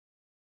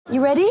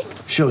You ready?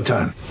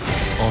 Showtime.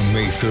 On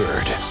May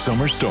 3rd,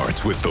 summer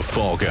starts with The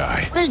Fall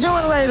Guy. Let's do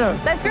it later.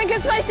 Let's drink a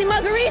spicy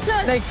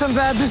margarita. Make some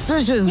bad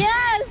decisions.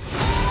 Yes.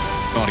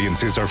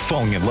 Audiences are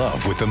falling in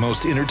love with the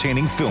most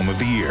entertaining film of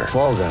the year.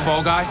 Fall Guy.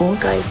 Fall Guy? Fall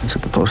guy. That's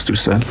what the poster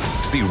said.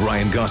 See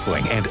Ryan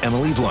Gosling and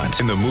Emily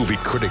Blunt in the movie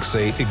critics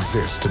say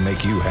exists to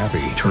make you happy.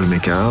 Trying to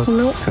make it out?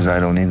 Nope. Because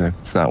I don't either.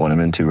 It's not what I'm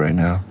into right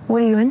now.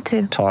 What are you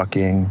into?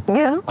 Talking.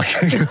 Yeah.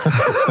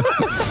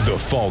 The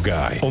Fall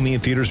Guy. Only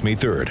in theaters May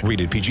 3rd.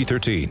 Rated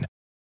PG-13.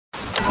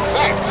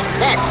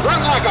 Max,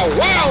 run like a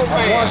wild man.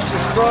 I watched you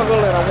struggle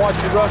and I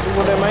watched you wrestle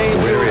with them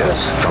angels. There he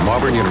is. From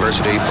Auburn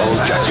University, Bo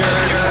Jackson.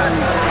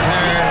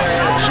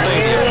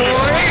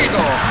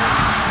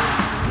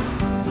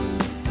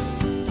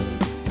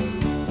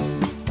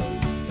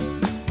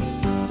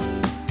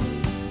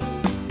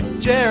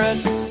 Jared.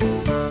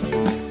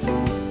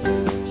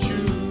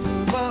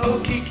 Chuma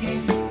Okiki.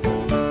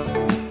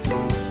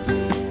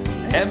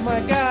 And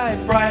my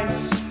guy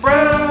Bryce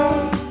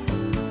Brown.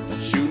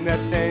 Shooting that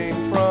thing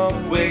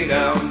from way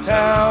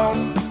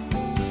downtown.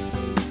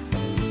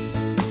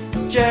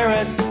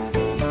 Jared.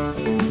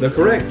 The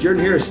correct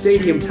Jordan Harris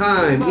Stadium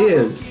time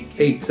is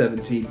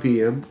 8:17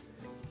 p.m.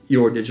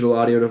 Your digital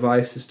audio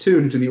device is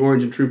tuned to the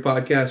Orange and True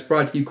podcast,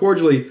 brought to you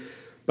cordially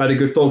by the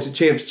good folks at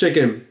Champs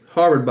Chicken,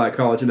 harbored by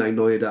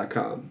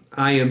collegeofmagnolia.com.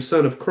 I am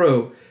Son of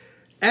Crow,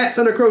 at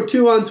Son of Crow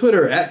 2 on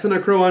Twitter, at Son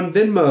of Crow on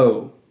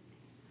Venmo.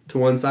 To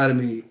one side of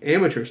me,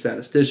 amateur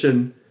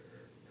statistician,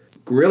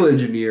 grill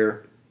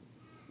engineer,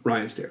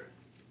 Ryan Starrett.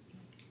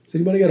 Has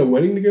anybody got a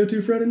wedding to go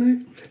to Friday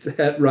night? It's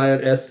at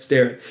Ryan S.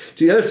 Starrett.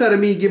 To the other side of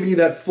me, giving you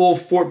that full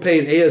Fort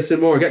Payne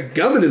ASMR. Got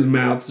gum in his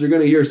mouth, so you're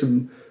going to hear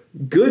some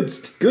good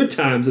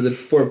times of the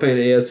Fort Payne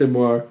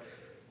ASMR.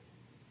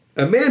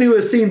 A man who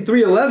has seen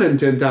 311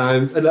 10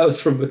 times, and that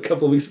was from a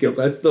couple of weeks ago,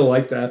 but I still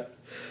like that.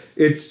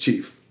 It's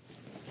Chief.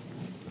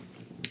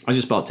 I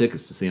just bought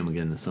tickets to see him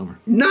again this summer.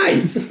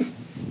 Nice!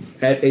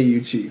 At AU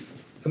Chief.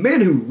 A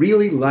man who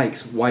really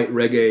likes white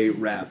reggae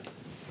rap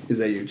is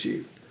AU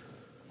Chief.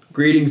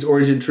 Greetings,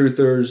 Orange and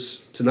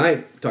Truthers.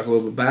 Tonight, talk a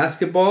little bit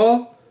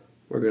basketball.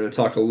 We're going to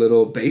talk a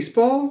little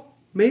baseball,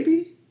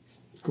 maybe?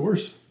 Of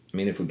course. I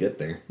mean, if we get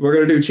there. We're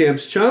going to do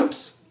Champs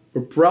Chumps.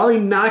 We're probably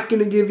not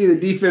going to give you the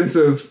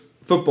defensive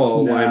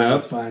football lineup.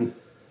 That's fine.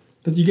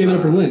 But you gave it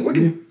up for Lent,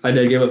 didn't you? I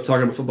did give up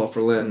talking about football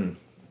for Lent.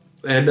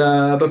 And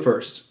but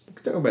first, We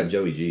could talk about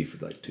Joey G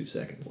for like 2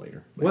 seconds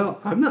later. well,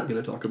 I'm not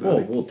going to talk about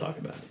it. We'll talk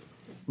about it.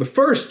 But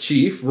first,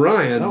 Chief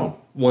Ryan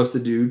wants to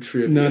do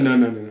trivia.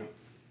 No.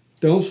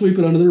 Don't sweep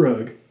it under the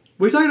rug.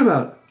 What are you talking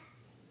about?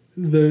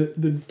 The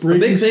breaking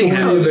big thing story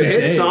happened. of The the hit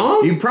day.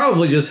 song? You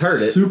probably just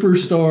heard it.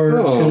 Superstar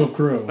Oh. Son of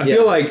Crow. I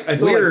feel like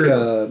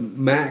We're-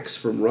 Max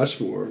from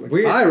Rushmore. Like,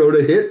 We're- I wrote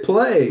a hit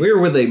play. We were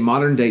with a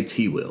modern day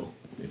T-Will.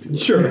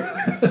 Sure.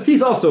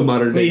 He's also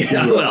modern day.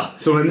 Yeah, too. well.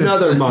 So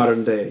another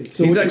modern day.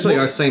 So He's what- actually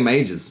our same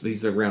age.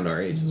 He's around our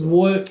age as well.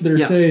 What they're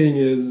Yeah. saying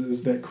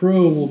is that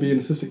Crow will be an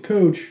assistant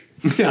coach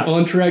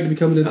on track to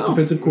become the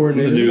defensive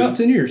coordinator in about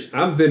 10 years.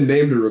 I've been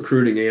named a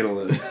recruiting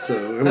analyst,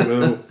 so I don't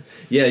know.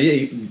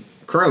 Yeah.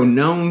 Crow,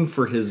 known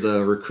for his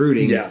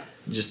recruiting. Yeah.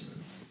 Just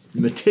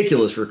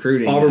meticulous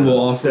recruiting. Auburn will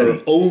offer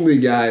study. only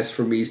guys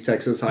from East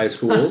Texas high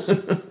schools.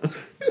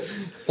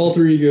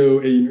 Alter ego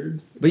A nerd.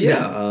 But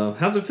yeah,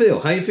 how's it feel?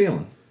 How you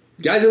feeling?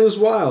 Guys, it was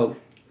wild.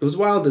 It was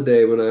wild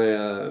today when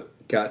I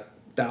got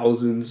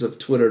thousands of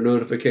Twitter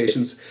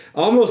notifications. I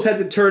almost had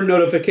to turn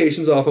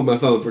notifications off on my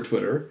phone for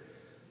Twitter.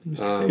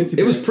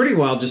 It was pretty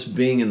wild just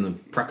being in the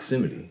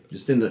proximity,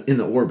 just in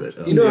the orbit.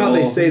 Of You know how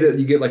they say that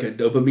you get like a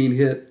dopamine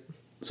hit?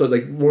 So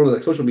like one of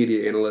the social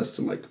media analysts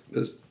and like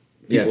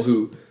people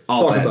who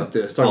talk about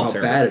this, talk about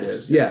how bad it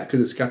is. Yeah,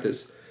 because it's got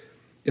this.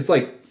 It's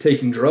like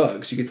taking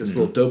drugs. You get this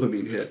little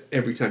dopamine hit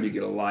every time you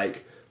get a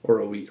like or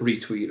a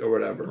retweet or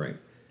whatever. Right.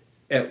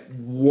 At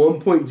one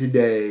point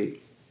today,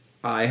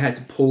 I had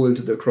to pull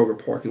into the Kroger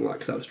parking lot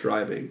because I was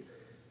driving,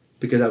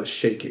 because I was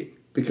shaking,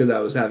 because I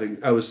was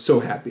so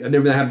happy. I'd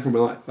never had that happen for my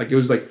life. It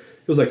was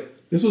like.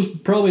 This was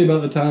probably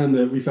about the time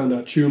that we found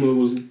out Chuma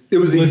was. It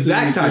was the listening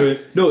exact to time.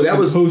 it No, that and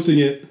was posting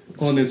it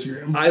on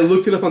Instagram. I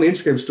looked it up on the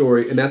Instagram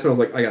story, and that's when I was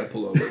like, I gotta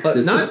pull over.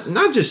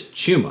 Not just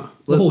Chuma.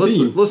 The whole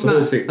team. Let's the not.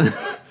 whole team.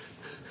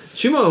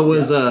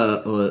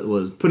 Chuma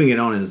was putting it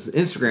on his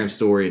Instagram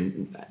story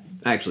and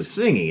actually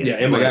singing it. Yeah,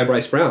 and my guy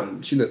Bryce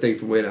Brown shooting that thing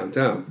from way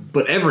downtown.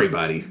 But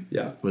everybody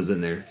Yeah. was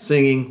in there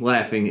singing,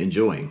 laughing,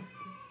 enjoying.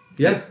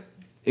 Yeah.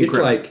 It's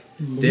Incredible.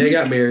 like, day I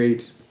got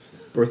married,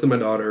 birth of my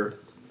daughter,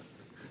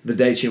 The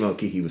day Chimo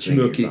Kiki was singing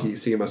Chimo your song. Kiki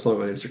singing my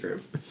song on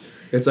Instagram.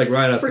 It's like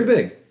right It's up pretty there.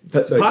 big.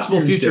 But So possible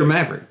huge future deal.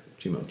 Maverick,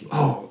 Chimo Kiki.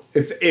 Oh,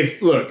 if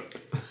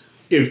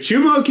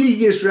Chimo Kiki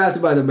gets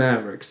drafted by the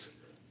Mavericks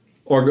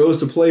or goes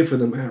to play for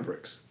the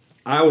Mavericks,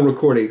 I will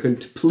record a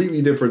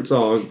completely different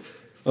song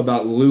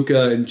about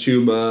Luca and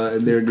Chuma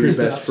and their new Kristaps.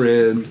 best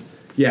friend.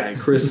 Yeah, and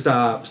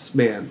Kristaps.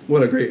 Man,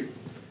 what a great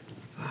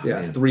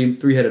man.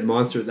 three-headed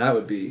monster that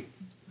would be.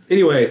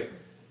 Anyway,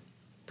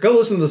 Go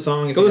listen to the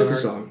song. if go you listen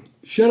to the haven't song.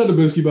 Shout out to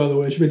Booski, by the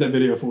way. She made that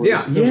video for us.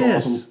 Yeah. That was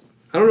Yes. awesome.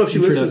 I don't know if she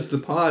I'm sure listens to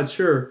the pod,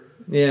 sure.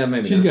 Yeah,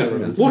 maybe She's not.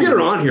 got it. We'll get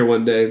her on here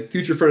one day.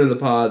 Future friend of the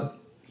pod.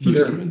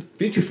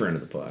 Future friend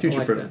of the pod. Future I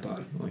like friend that. of the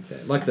pod. I like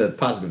that. Like the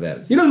positive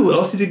attitude. You know who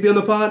else needs to be on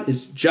the pod?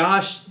 Is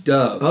Josh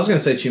Dub I was going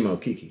to say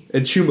Chimo Kiki.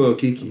 and Chumo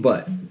Kiki.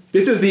 But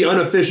This is the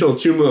unofficial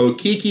Chumo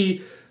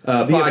Kiki the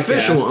podcast.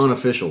 official,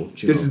 unofficial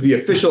Chimo. This is the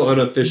official,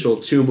 unofficial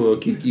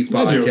Chumo Kiki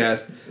my joke.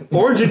 podcast.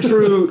 Orange and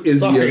True is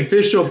the Sorry.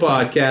 official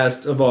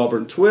podcast of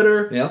Auburn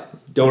Twitter. Yep.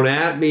 Don't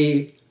at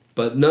me,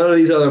 but none of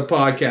these other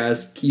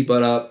podcasts keep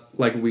it up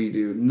like we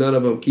do. None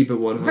of them keep it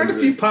 100. I've had a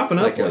few popping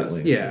up like us.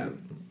 lately. Yeah.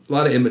 A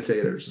lot of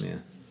imitators. Yeah.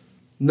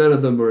 None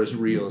of them are as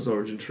real as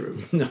Orange and True.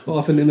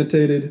 Often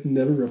imitated,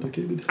 never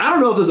replicated. I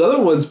don't know if those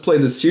other ones play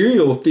the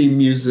serial theme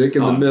music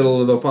in the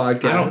middle of a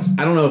podcast.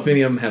 I don't know if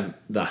any of them have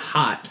the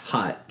hot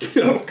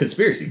No.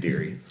 conspiracy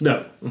theories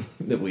No.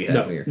 that we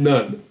have here.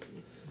 None.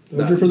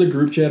 Those are for the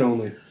group chat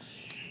only.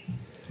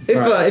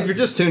 If you're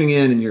just tuning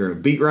in and you're a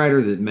beat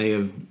writer that may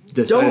have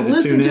decided Don't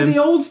listen to to tune in,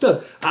 the old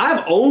stuff.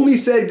 I've only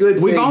said good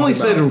things. we've only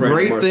said about Brandon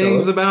great Marcello.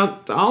 things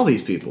about all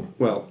these people.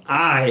 Well,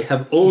 I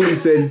have only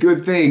said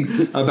good things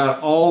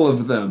about all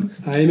of them.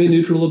 I am a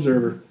neutral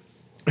observer.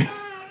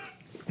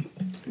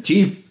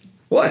 Chief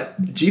What?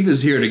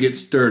 is here to get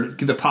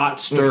the pot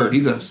stirred.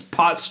 He's a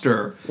pot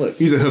stirrer. Look.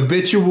 He's a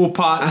habitual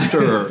pot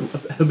stirrer.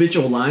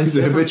 Habitual lines.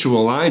 He's a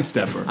habitual line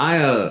stepper.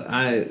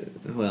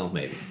 Well,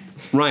 maybe.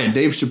 Ryan,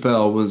 Dave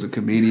Chappelle was a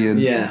comedian.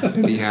 Yeah.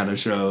 And he had a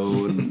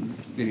show. And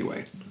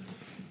anyway,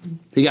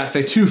 he got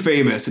too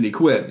famous and he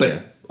quit. But Yeah.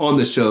 on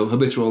the show,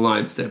 habitual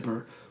line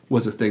stepper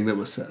was a thing that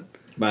was said.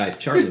 By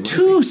Charlie There's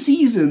Murphy. 2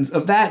 seasons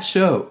of that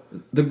show.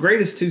 The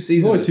greatest 2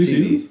 seasons Only of 2 TV.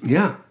 seasons?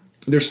 Yeah.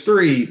 There's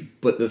 3,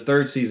 but the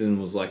 3rd season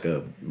was like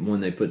a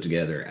one they put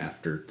together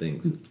after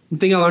things. The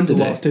thing I learned The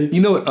today. Lost Tapes.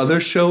 You know what other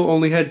show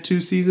only had 2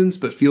 seasons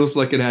but feels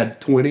like it had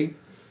 20?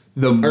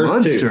 The Earth 2.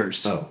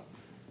 Monsters. Oh.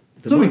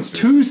 The There's only Monsters.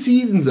 2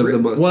 seasons of the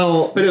Monsters.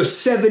 Well, but it was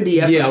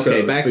 70 episodes. yeah,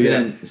 okay, back but yeah.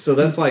 then. So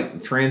that's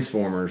like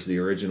Transformers, the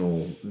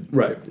original.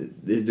 Right.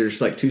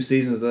 There's like 2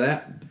 seasons of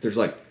that. But there's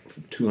like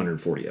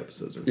 240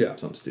 episodes or Yeah.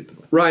 something stupid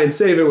like that. Ryan,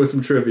 save it with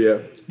some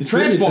trivia. The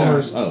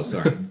Transformers. Trivia Oh,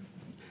 sorry.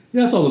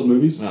 Yeah, I saw those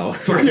movies. Oh,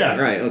 right. Yeah.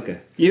 Right, okay.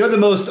 You know what the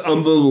most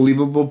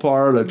unbelievable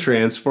part of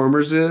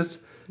Transformers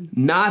is?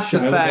 Not the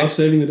Shia LaBeouf fact...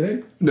 saving the day.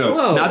 No,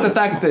 Whoa. not the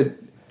fact that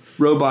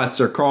robots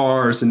are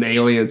cars and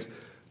aliens.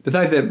 The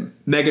fact that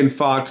Megan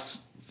Fox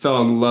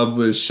fell in love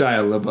with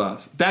Shia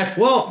LaBeouf. That's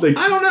Well, like,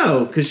 I don't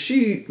know, because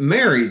she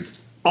married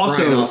Brian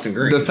also Austin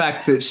Green. the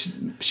fact that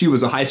she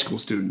was a high school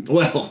student.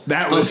 Well,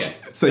 That was okay.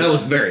 it's like, that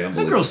was very that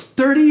unbelievable. girl's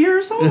 30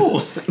 years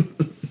old.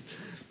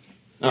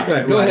 All right,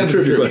 Right, go Ryan, ahead with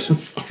trivia the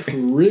questions.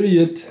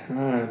 Trivia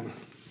time.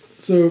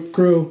 So,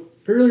 Crow,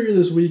 earlier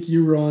this week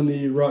you were on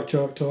the Rock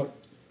Chalk Talk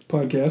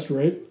podcast,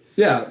 right?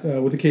 Yeah,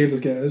 With the Kansas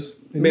guys.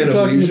 And man you were of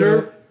talking leisure.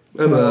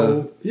 about I'm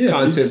how- a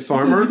content he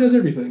farmer. does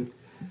everything.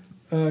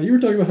 You were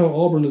talking about how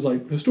Auburn is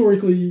like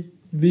historically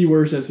the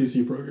worst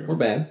SEC program. We're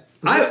bad.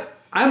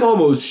 I'm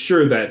almost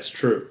sure that's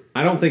true.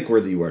 I don't think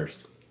we're the worst.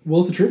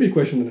 Well, it's a trivia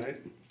question tonight.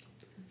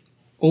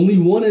 Only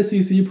one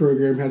SEC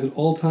program has an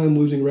all-time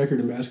losing record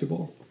in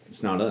basketball.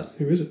 It's not us.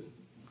 Who is it?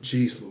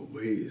 Jeez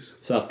Louise.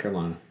 South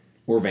Carolina.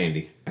 Or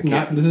Vandy.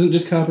 This isn't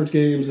just conference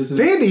games. This is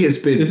Vandy has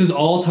been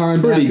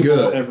all-time pretty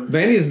basketball good. ever.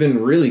 Vandy has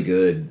been really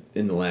good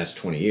in the last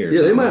 20 years.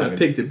 Yeah, they I'm might not have gonna-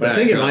 picked it but back I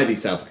think it up. might be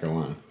South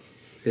Carolina.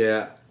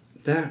 Yeah,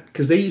 that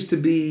because they used to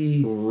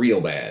be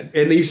Real bad.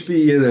 and they used to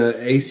be in a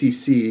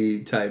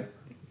ACC type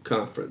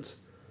conference.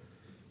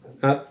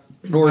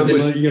 Or is it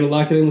like, you're going to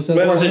lock it in with South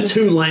Or Carolina? is it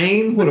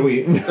Tulane? What are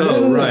we?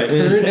 Oh right,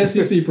 Current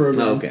SEC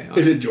program. Oh, okay.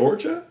 is it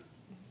Georgia?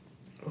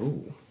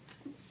 Oh,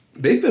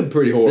 they've been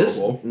pretty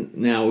horrible.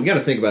 Now we got to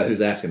think about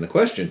who's asking the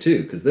question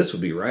too, because this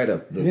would be right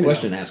up the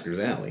question asker's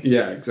alley.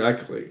 Yeah,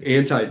 exactly.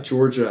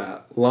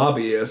 Anti-Georgia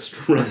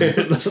lobbyist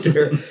Ryan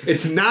Lester.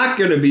 It's not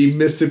going to be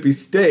Mississippi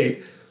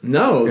State.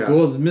 No, Yeah.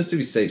 well,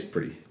 Mississippi State's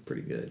pretty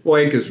good.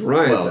 Well, because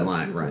Ryan's.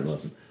 Well, Ryan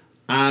loves them.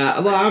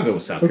 Well, I'll go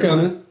with South Okay,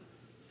 Carolina. man.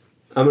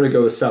 I'm going to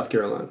go with South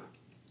Carolina.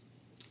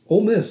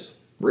 Ole Miss.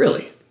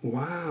 Really?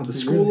 Wow, the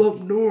school up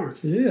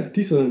north. Yeah,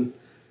 T-Sun.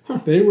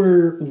 They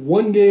were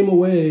one game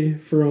away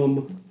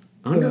from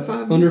Under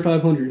 500? under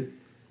 500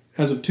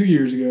 as of 2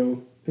 years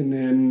ago, and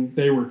then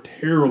they were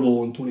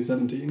terrible in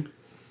 2017.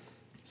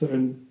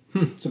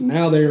 So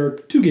now they are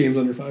 2 games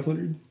under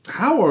 500.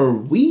 How are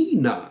we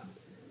not?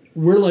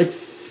 We're like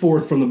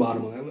 4th from the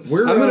bottom on that list.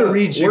 I'm gonna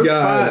read you we're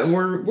guys.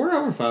 We're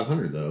over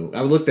 500 though.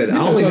 I looked at it. I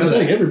That's only what know I'm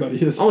saying. that.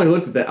 Everybody is. I only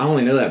looked at that. I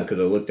only know that because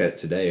I looked at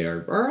today.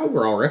 Our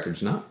overall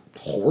record's not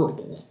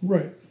horrible.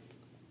 Right.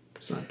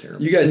 It's not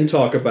terrible. You guys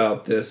talk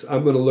about this.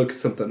 I'm going to look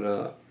something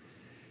up.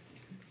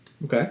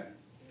 Okay.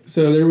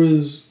 So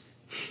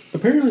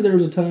apparently there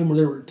was a time where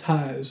there were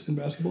ties in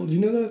basketball. Did you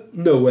know that?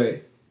 No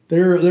way.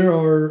 There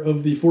are,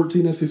 of the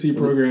 14 SEC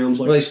programs,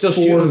 like Well, they still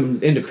shoot them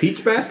into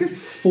peach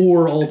baskets.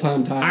 4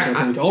 all-time ties,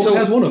 I think. Auburn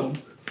has one of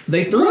them.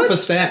 They threw up a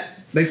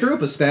stat. They threw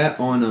up a stat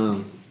on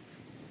the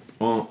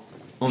Should've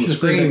saved that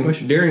screen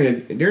question.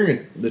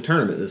 during the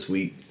tournament this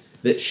week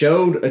that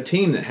showed a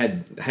team that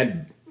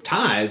had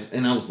ties,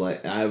 and I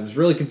was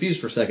really confused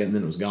for a second, and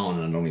then it was gone,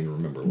 and I don't even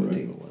remember what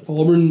team it was.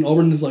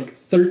 Auburn is like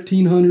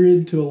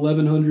 1,300 to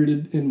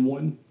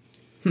 1,101.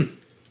 It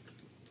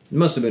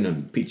must have been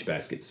on peach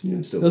baskets.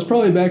 Yeah. Still That's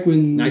probably back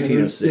when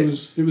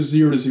 1906. it was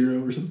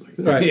 0-0 or something like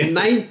that. All right,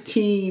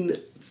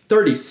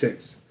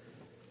 1936.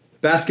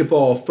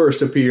 Basketball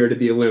first appeared at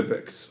the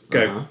Olympics.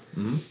 Okay.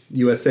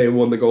 USA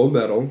won the gold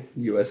medal.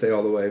 USA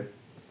all the way.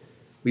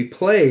 We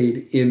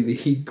played in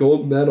the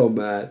gold medal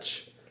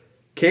match.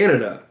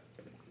 Canada.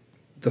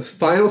 The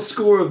final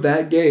score of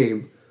that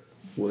game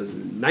was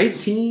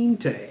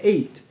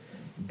 19-8.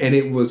 And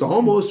it was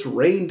almost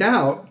rained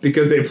out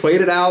because they played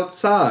it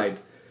outside.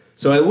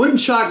 So it wouldn't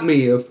shock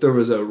me if there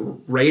was a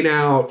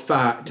rain-out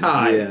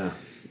tie in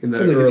the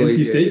It's like early an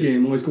NC State days.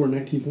 game, only scored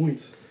 19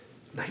 points.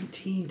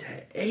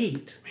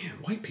 19-8. Man,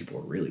 white people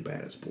are really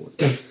bad at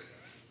sports.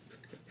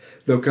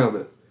 No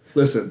comment.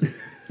 Listen,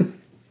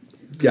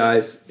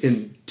 guys,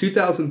 in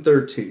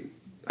 2013,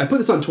 I put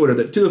this on Twitter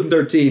that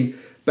 2013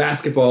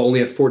 basketball only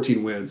had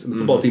 14 wins and the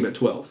football team had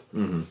 12.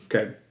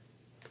 Okay.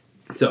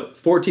 So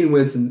 14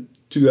 wins in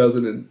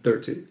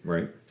 2013.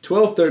 Right.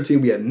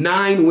 12-13, we had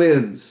 9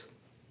 wins.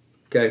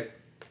 Okay.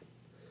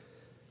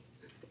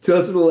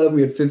 2011,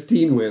 we had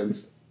 15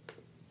 wins.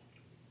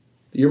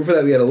 The year before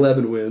that, we had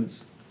 11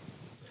 wins.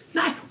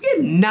 We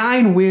had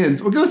 9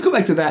 wins. Let's go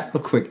back to that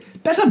real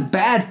quick. That's a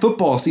bad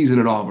football season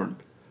at Auburn.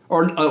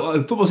 Or a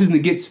football season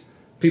that gets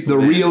People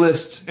the mad.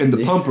 realists and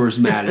the pumpers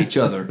mad at each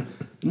other.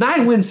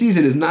 9-win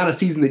season is not a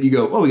season that you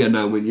go, oh, we got a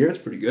 9-win year. That's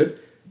pretty good.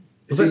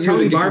 Was It's a that year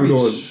Tony gets people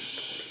going.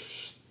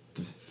 Barbie's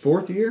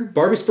fourth year?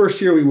 Barbie's first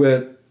year, we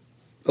went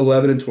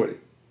 11-20.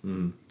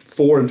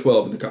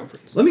 4-12 in the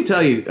conference. Let me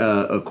tell you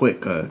a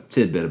quick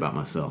tidbit about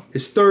myself.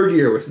 His third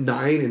year was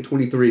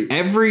 9-23.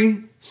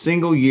 Every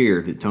single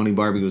year that Tony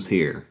Barbie was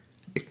here,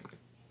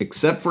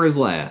 except for his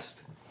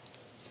last,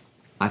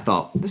 I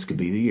thought this could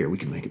be the year we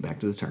can make it back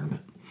to the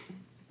tournament.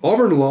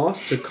 Auburn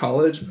lost to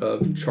College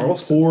of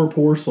Charleston.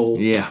 Poor soul.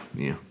 Yeah.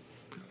 Man,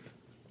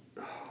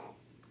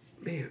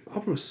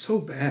 Auburn was so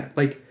bad.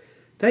 Like,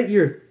 that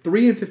year,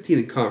 3-15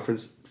 in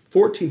conference,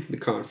 14th in the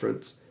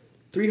conference,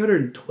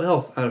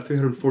 312th out of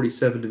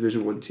 347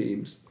 Division I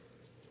teams.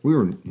 We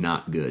were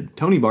not good.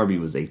 Tony Barbie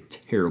was a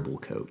terrible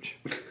coach.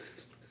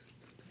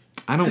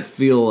 I don't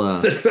feel...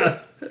 That's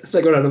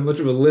not going out on much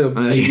of a limb.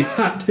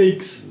 Hot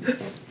takes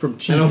from I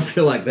Chief. don't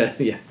feel like that,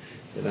 that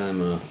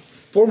I'm...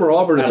 Former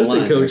Auburn Out of assistant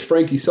line coach there.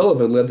 Frankie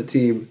Sullivan led the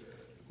team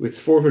with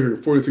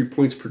 443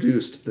 points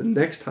produced. The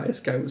next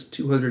highest guy was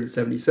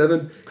 277.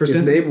 His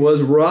Christensen? name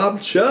was Rob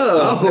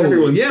Chubb.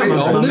 Everyone's favorite.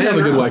 Auburn did have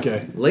a good white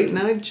guy. Late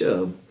night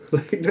Chubb.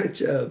 Late night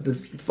Chubb. The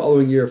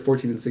following year,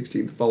 14-16.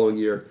 The following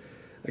year,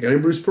 a guy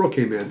named Bruce Pearl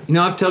came in. You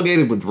know, I've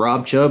tailgated with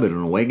Rob Chubb at an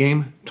away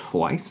game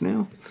twice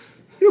now.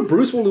 You know,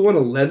 Bruce only won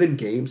 11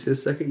 games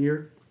his second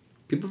year.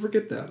 People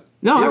forget that.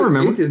 No, I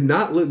remember. It did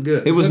not look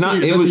good. It was Is that not...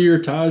 the It year, was the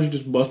year Taj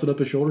just busted up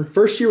his shoulder?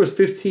 First year was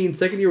 15.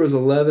 Second year was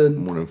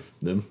 11. one of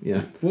them,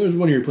 yeah. What was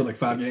one year he put like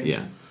 5 games?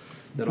 Yeah.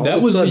 Then all That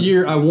of a was the sudden-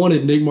 year I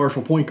wanted Nick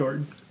Marshall point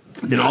guard.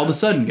 Then all of a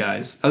sudden,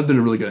 guys, that would have been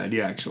a really good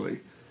idea,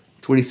 actually.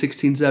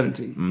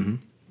 2016-17. Mm-hmm.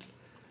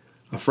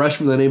 A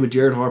freshman by the name of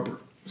Jared Harper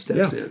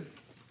steps in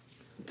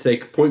to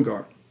take point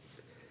guard.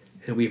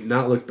 And we've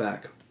not looked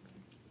back.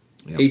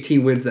 Yep.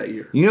 18 wins that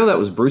year. You know that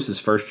was Bruce's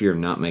first year of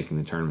not making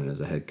the tournament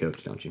as a head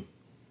coach, don't you?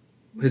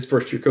 His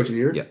first year coaching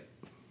year? Yep.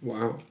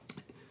 Wow.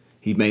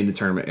 He made the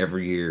tournament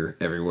every year,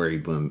 everywhere he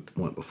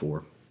went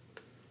before.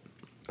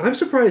 I'm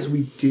surprised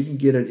we didn't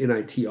get an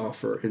NIT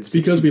offer in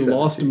Because we 16-17.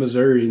 lost to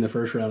Missouri in the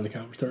first round of the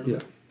conference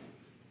tournament.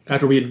 Yeah.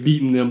 After we had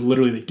beaten them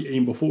literally the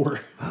game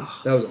before.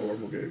 That was a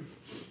horrible game.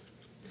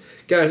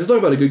 Guys, let's talk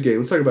about a good game.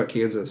 Let's talk about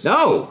Kansas.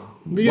 No!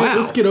 Wow.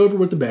 Let's get over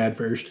with the bad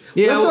first.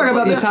 Yeah, Let's talk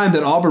about yeah. the time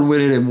that Auburn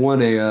went in and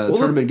won a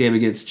tournament game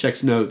against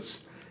Check's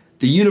Notes.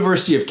 The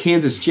University of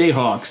Kansas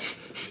Jayhawks.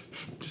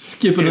 Just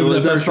skipping It over the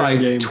was up first by round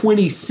game.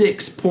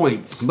 26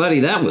 points. Buddy,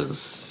 that was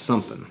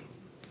something.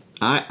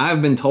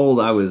 I've been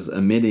told I was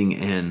emitting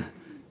an,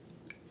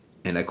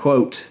 and I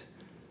quote,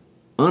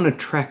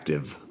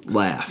 unattractive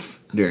laugh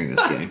during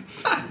this game.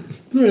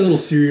 You're a little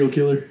serial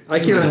killer. I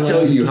cannot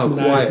tell you how Just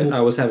quiet maniacal. I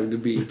was having to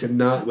be to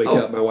not wake Oh.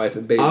 up my wife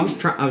and baby. I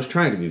was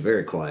trying to be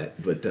very quiet,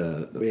 but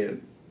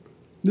Man,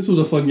 This was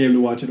a fun game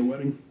to watch at a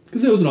wedding.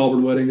 Because it was an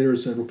Auburn wedding. There were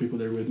several people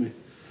there with me.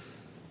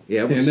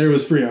 yeah, it And was, there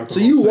was free alcohol. so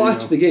you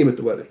watched the game at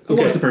the wedding. I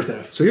watched the first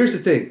half. So here's the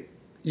thing.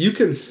 You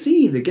can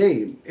see the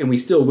game and we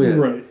still win.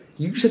 Right.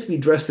 You just have to be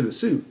dressed in a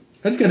suit.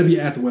 I just got to be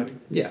at the wedding.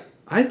 yeah.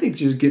 I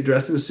think you just get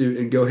dressed in a suit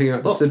and go hang out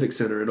at the Civic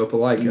Center in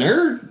Opelika.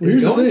 Nerd Here's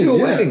is the going thing. to a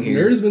yeah, wedding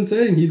here. Nerd has been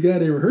saying he's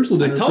got a rehearsal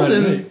dinner I told Friday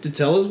him night. to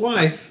tell his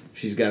wife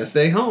she's got to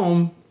stay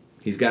home.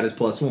 He's got his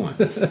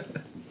 +1.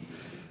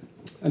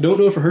 I don't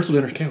know if rehearsal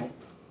dinners count.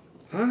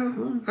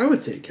 I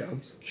would say it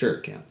counts. Sure,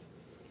 it counts.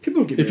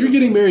 People don't get If you're married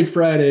getting on married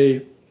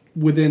Friday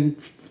within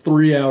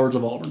 3 hours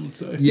of Auburn, let's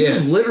say. Friday. He Yes.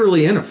 was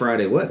literally in a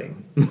Friday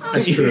wedding.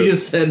 That's you true.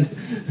 just said,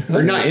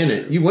 or not in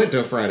it. You went to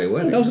a Friday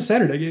wedding. That was a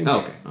Saturday game. Oh,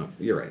 okay. Oh,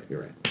 you're right.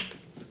 You're right.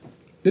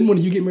 Didn't one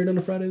of you get married on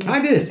a Friday? Then?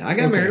 I did. I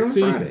got Okay, married on a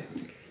see? Friday.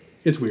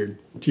 It's weird.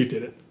 Chief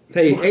did it.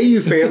 Hey, AU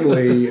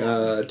Family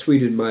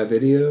tweeted my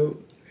video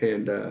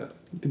and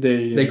Did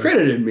they they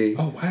credited me.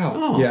 Oh, wow.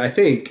 Oh. Yeah, I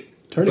think.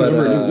 Turning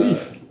over a new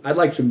leaf. I'd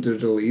like them to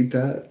delete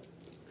that.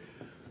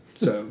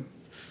 So,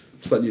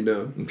 just letting you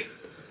know.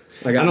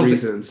 I got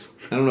reasons.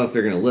 I don't know if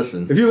they're going to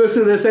listen. If you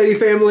listen to this, AE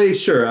family,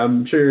 sure,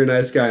 I'm sure you're a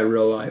nice guy in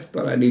real life,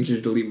 but I need you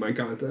to delete my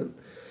content.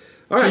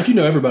 All right. If you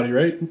know everybody,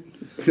 right?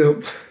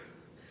 Nope.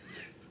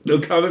 No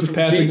comment from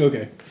Passing, G.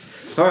 okay.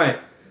 All right.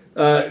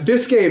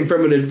 This game,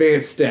 from an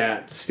advanced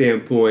stat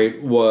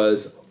standpoint,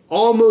 was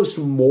almost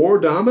more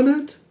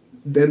dominant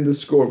than the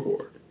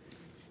scoreboard.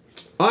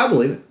 Oh, I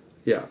believe it.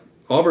 Yeah.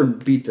 Auburn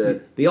beat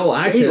the old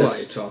eye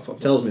daylights test off of them.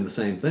 tells me the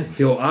same thing.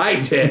 The old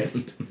eye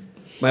test.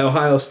 My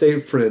Ohio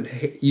State friend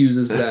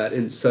uses that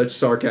in such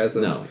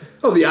sarcasm. No.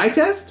 Oh, the eye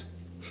test?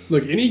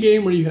 Look, any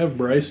game where you have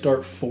Bryce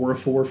start 4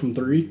 of 4 from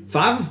 3.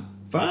 5 of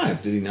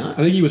 5, did he not?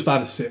 I think he was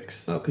 5 of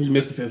 6. Okay. He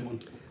missed the 5th one.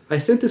 I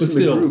sent this But in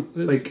still, the group.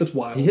 that's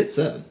wild. He hit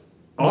 7.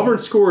 Auburn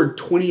scored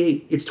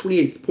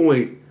 28th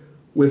point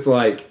with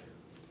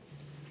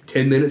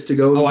 10 minutes to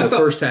go in the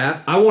first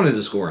half. I wanted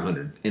to score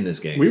 100 in this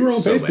game. We were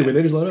on pace to, but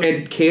they just let up.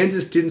 And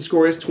Kansas didn't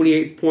score his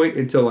 28th point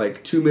until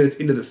 2 minutes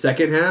into the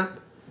second half.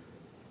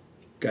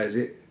 Guys,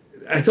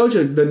 I told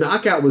you the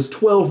knockout was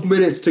 12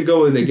 minutes to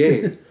go in the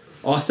game.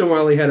 Austin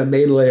Wiley had a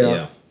made layup.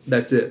 Yeah.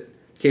 That's it.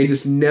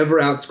 Kansas never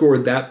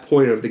outscored that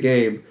point of the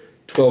game.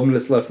 12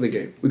 minutes left in the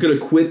game. We could have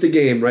quit the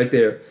game right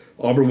there.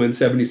 Auburn wins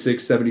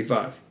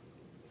 76-75.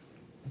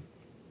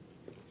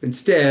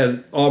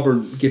 Instead,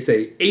 Auburn gets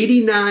a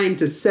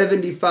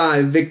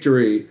 89-75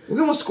 victory. We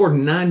almost scored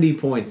 90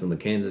 points on the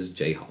Kansas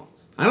Jayhawks.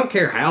 I don't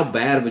care how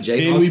bad of a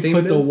Jayhawks And we team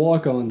put it the is.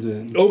 walk-ons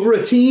in. Over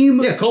a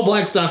team. Yeah, Cole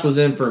Blackstock was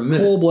in for a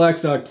minute. Cole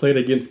Blackstock played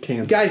against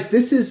Kansas. Guys,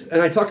 this is,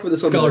 and I talked about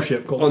this on,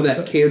 Scholarship, Cole on that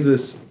Blackstock.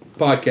 Kansas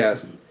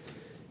podcast.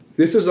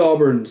 This is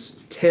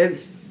Auburn's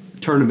 10th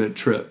tournament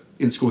trip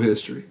in school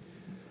history.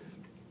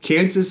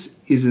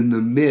 Kansas is in the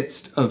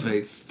midst of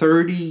a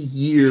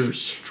 30-year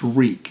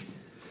streak.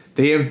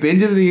 They have been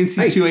to the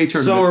NCAA tournament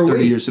so are 30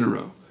 we. years in a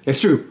row.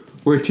 It's true.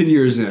 We're 10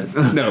 years in.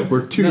 No,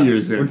 we're 2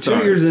 years in. We're 2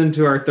 years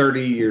into our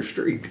 30-year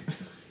streak.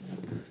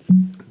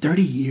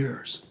 30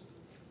 years.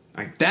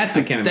 That's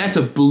I can't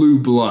a blue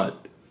blood.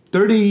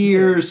 30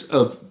 years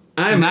of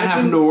not imagine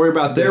having to worry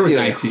about There was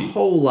NIT. a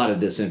whole lot of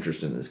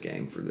disinterest in this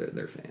game for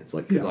their fans,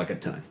 like a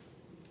ton.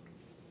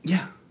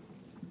 Yeah.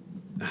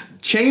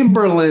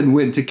 Chamberlain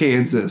went to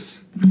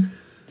Kansas.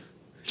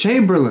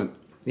 Chamberlain.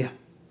 Yeah.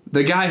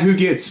 The guy who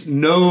gets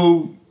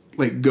no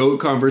GOAT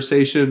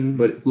conversation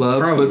But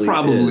love, but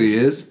probably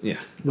is. Yeah.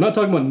 We're not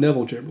talking about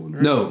Neville Chamberlain,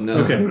 right? No. No.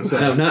 Okay.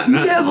 No, not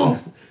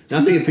Neville.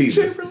 Not the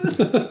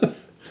appeasement.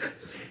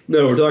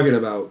 No, we're talking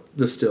about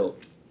the still.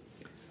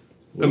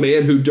 A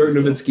man who Dirk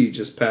Nowitzki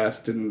just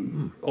passed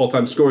in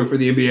all-time scoring for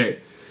the NBA.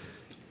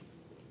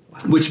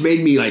 Which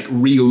made me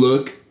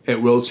re-look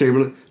at Will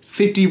Chamberlain.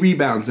 50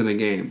 rebounds in a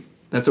game.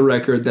 That's a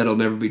record that'll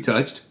never be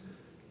touched.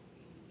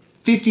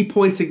 50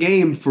 points a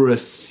game for a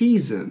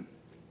season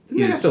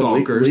is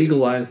bonkers.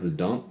 Legalize the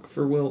dunk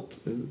for Wilt.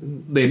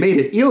 They made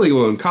it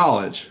illegal in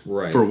college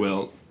for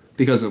Wilt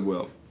because of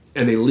Wilt.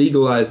 And they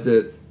legalized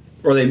it,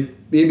 or the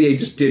NBA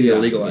just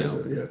didn't legalize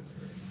it. Yeah.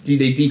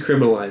 They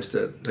decriminalized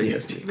it, I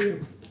guess.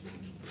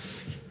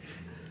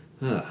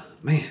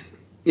 Man.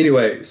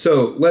 Anyway,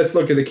 so let's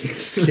look at the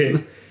Kansas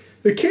game.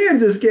 The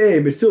Kansas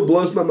game, it still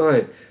blows my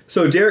mind.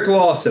 So Derek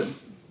Lawson,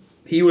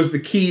 he was the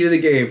key to the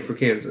game for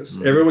Kansas.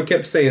 Everyone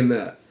kept saying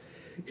that.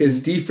 His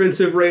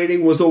defensive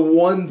rating was a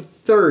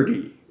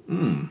 130,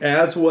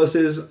 as was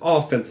his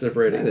offensive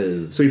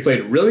rating. So he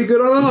played really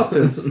good on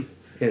offense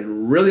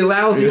and really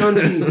lousy on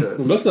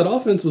defense. Most of that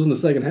offense was in the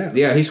second half.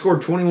 Yeah, he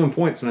scored 21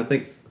 points, and I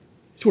think...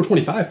 He scored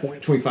 25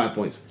 points. 25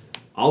 points.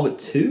 All but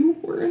 2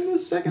 were in the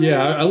second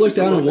Yeah, half? I looked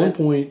down at Something one like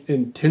point,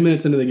 and 10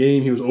 minutes into the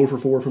game, he was 0 for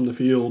 4 from the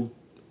field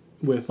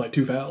with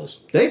 2 fouls.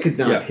 They could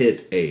not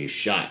hit a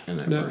shot in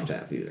that first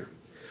half either.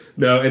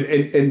 No,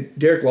 and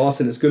Derek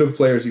Lawson, as good of a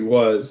player as he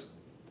was,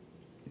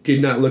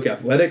 did not look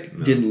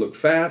athletic, didn't look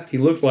fast. He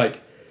looked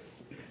like,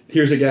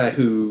 here's a guy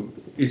who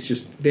is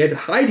just, they had to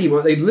hide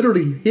him. They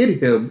literally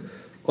hid him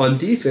on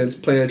defense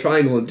playing a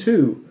triangle and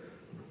 2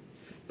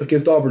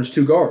 against Auburn's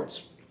 2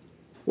 guards.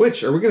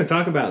 Which, are we going to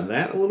talk about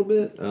that a little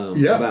bit?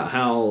 About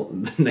how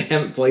they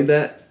haven't played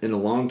that in a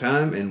long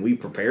time, and we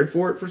prepared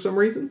for it for some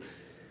reason.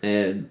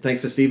 And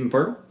thanks to Stephen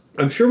Pearl.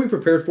 I'm sure we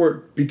prepared for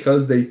it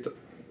because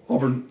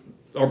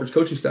Auburn's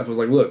coaching staff was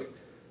like, look,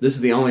 this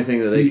is the only thing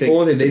that they think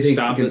they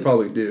can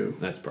probably do.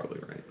 That's probably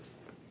right.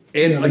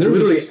 And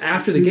literally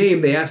after the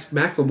game, they asked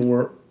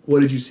McLemore,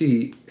 what did you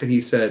see? And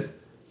he said,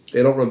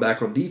 they don't run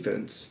back on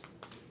defense.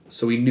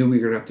 So we knew we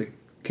were going to have to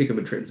kick them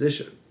in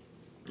transition.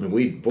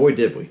 And boy,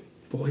 did we.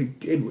 Boy,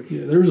 did we.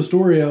 Yeah, there was a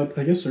story out,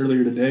 I guess,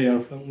 earlier today.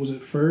 Was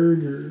it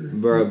Ferg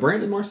or...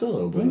 Brandon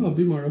Marcello. Oh,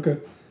 B-Mar, okay.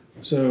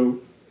 So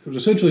it was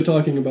essentially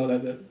talking about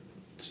that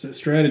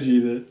strategy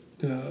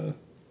that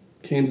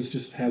Kansas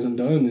just hasn't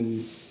done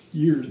in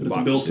years, but it's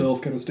a Bill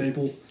Self kind of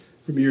staple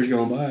from years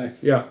gone by.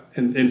 Yeah.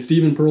 And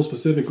Stephen Pearl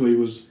specifically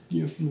was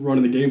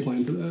running the game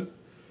plan for that.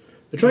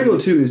 The triangle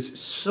 2 is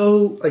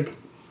so,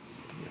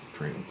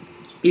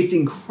 it's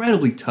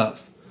incredibly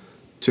tough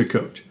to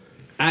coach.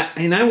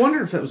 I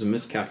wonder if that was a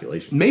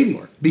miscalculation. Maybe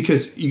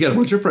because you got a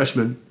bunch of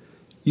freshmen.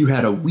 You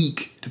had a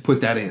week to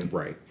put that in.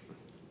 Right.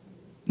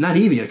 Not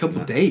even a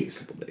couple of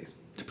days.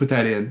 To put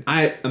that in.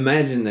 I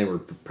imagine they were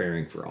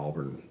preparing for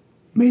Auburn.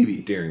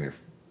 Maybe during their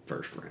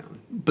first round.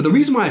 But the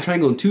reason why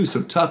Triangle and 2 is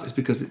so tough is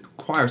because it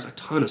requires a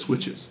ton of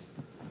switches.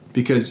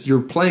 Because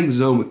you're playing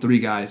zone with 3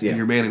 guys and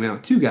you're man-to-man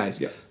with 2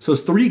 guys. Yeah. So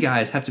those 3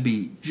 guys have to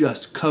be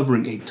just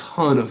covering a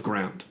ton of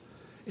ground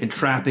and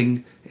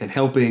trapping and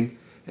helping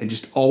and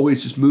just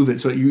always just moving.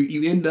 So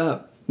you end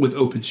up with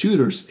open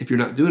shooters if you're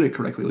not doing it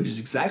correctly, which is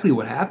exactly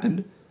what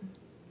happened.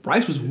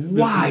 Bryce was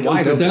wide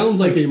open. It sounds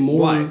like a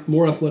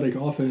more athletic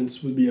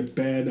offense would be a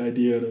bad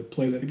idea to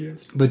play that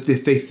against. But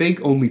if they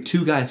think only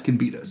 2 guys can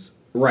beat us,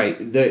 right?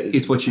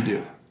 It's what you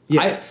do.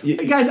 Yeah,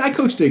 guys, I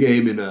coached a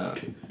game in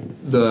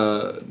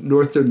the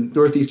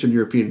Northeastern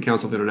European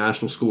Council of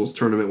International Schools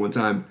tournament one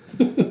time,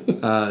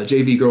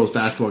 JV girls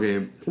basketball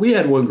game. We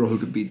had one girl who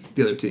could beat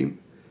the other team.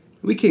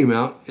 We came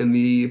out, and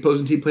the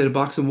opposing team played a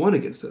box and 1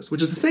 against us,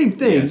 which is the same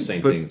thing. Yeah,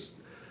 same things.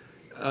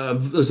 A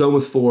zone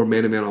with 4,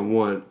 man-to-man on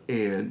 1.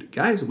 And,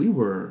 guys, we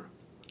were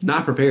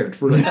not prepared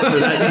for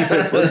that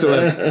defense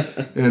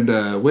whatsoever.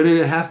 And went in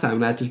at halftime,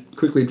 and I had to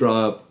quickly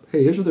draw up,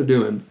 hey, here's what they're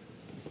doing.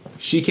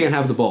 She can't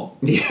have the ball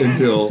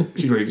until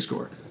she's ready to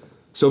score.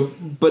 So,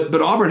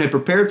 but Auburn had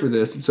prepared for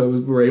this, and so we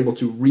were able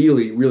to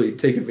really, really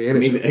take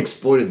advantage of it.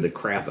 Exploited the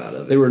crap out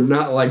of it. They were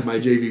not like my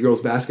JV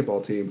girls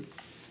basketball team.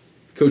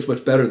 Coached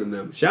much better than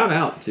them. Shout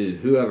out to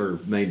whoever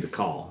made the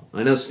call.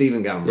 I know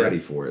Steven got them ready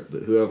for it,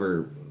 but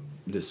whoever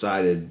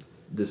decided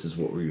this is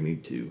what we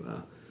need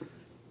to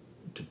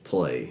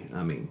play.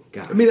 I mean,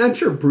 God. I mean, I'm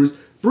sure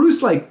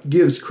Bruce like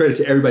gives credit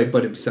to everybody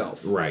but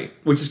himself. Right.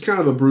 Which is kind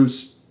of a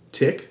Bruce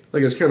tick.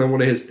 Like, it's kind of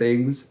one of his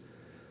things.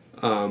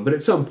 But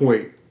at some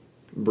point,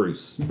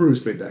 Bruce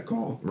made that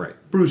call. Right.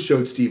 Bruce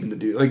showed Steven to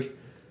do. Like,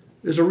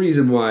 there's a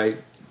reason why.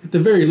 At the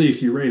very least,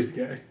 he raised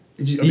the guy.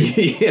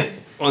 Yeah.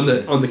 On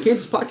the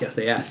Kansas podcast,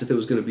 they asked if it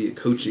was going to be a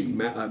coaching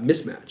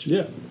mismatch.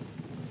 Yeah.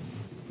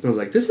 I was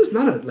like, this is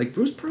not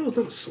Bruce Pearl is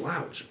not a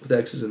slouch with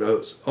X's and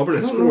O's. Auburn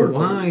has scored. I don't know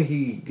why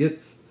he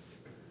gets...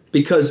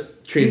 Because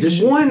transition...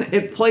 He's won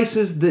at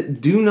places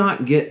that do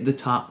not get the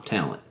top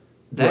talent.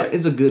 That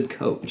is a good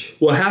coach.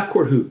 Well, Half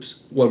Court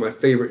Hoops, one of my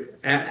favorite,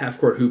 at Half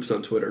Court Hoops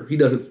on Twitter. He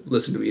doesn't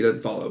listen to me, he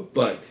doesn't follow,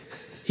 but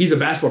he's a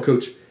basketball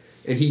coach,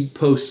 and he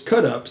posts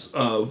cut-ups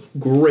of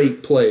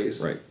great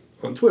plays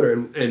on Twitter,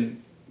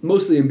 and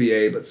mostly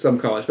NBA, but some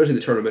college, especially the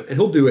tournament, and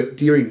he'll do it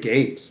during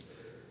games.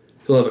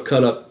 He'll have a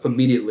cut-up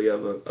immediately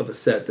of a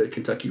set that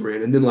Kentucky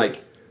ran, and then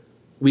like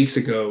weeks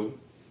ago,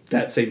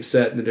 that same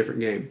set in a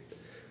different game.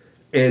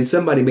 And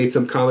somebody made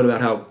some comment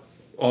about how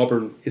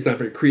Auburn is not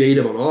very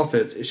creative on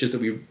offense, it's just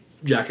that we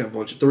jack up a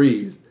bunch of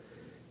threes.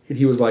 And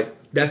he was like,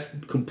 that's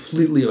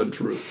completely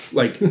untrue.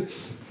 Like,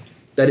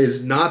 that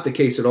is not the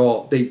case at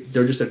all.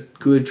 They're just a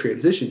good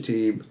transition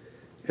team.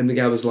 And the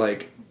guy was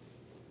like...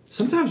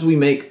 Sometimes we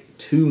make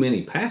too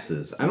many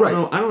passes. I don't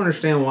know. I don't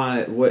understand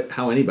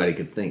how anybody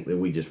could think that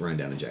we just run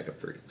down and jack up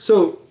threes.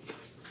 So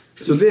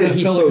then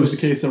he felt like it was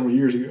the case several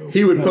years ago.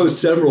 He would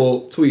post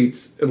several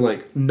tweets and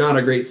like, not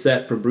a great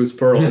set from Bruce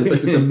Pearl. And it's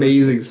like this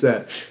amazing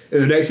set.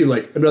 And the next team,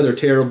 like, another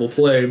terrible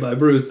play by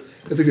Bruce.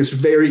 It's like this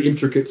very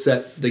intricate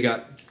set. They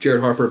got Jared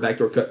Harper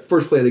backdoor cut.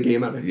 First play of the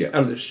game out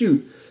of the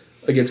shoot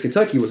against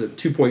Kentucky was a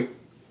 2-point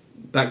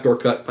backdoor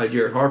cut by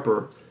Jared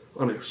Harper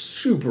on a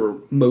super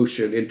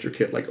motion,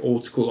 intricate, like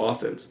old school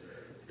offense.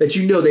 That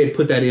they had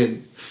put that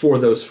in for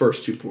those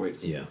first 2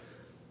 points. Yeah.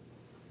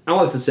 I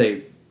like to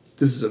say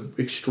this is an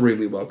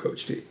extremely well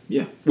coached team.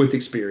 Yeah. With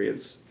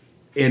experience.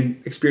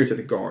 And experience at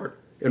the guard.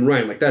 And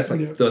Ryan, like that's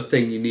like the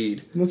thing you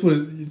need. And that's what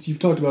you've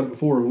talked about it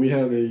before. We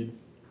have a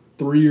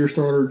 3-year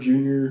starter,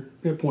 junior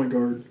at point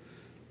guard,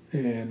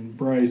 and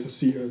Bryce, a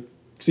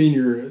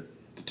senior at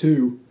the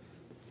 2.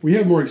 We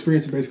have more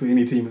experience than basically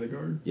any team at the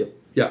guard. Yep.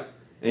 Yeah.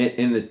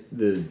 And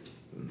the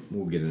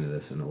we'll get into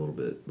this in a little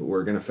bit, but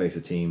we're going to face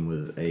a team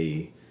with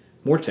a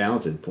more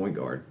talented point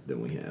guard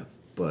than we have,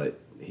 but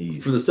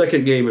he's... For the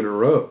second game in a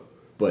row.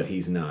 But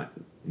he's not...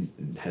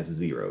 has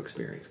 0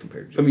 experience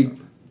compared to...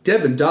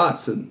 Devin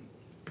Dotson.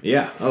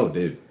 Yeah. Oh,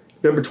 dude.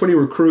 Number 20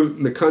 recruit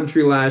in the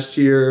country last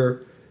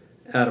year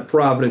at a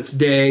Providence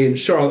Day in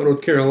Charlotte,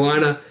 North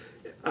Carolina.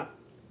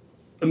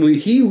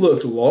 He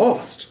looked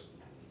lost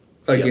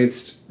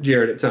against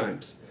Jared at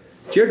times.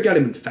 Jared got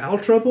him in foul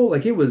trouble.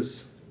 Like, it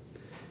was...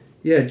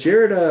 Yeah,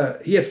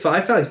 Jared, he had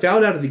 5 fouls. He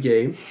fouled out of the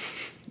game.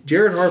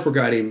 Jared Harper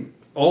got him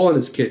all in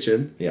his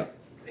kitchen. Yeah.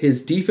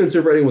 His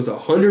defensive rating was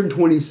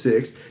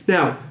 126.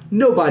 Now,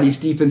 nobody's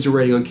defensive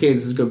rating on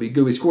Kansas is going to be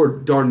good. We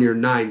scored darn near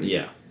 90.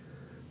 Yeah.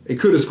 It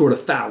could have scored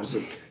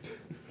 1,000.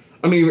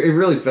 I mean, it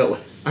really felt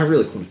like... I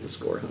really wanted to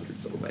score 100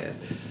 so bad.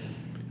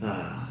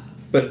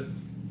 But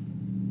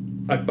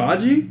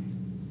Akbaji?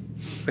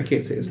 I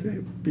can't say his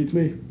name. Beats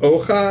me.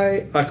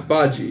 Ochai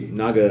Akbaji.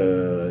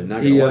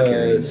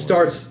 Naga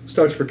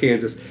starts for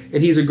Kansas,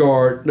 and he's a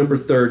guard, number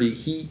 30.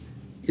 He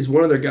is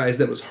one of their guys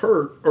that was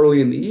hurt early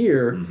in the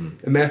year,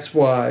 and that's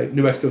why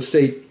New Mexico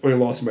State only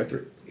lost him by 3.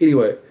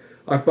 Anyway,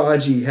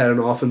 Akbaji had an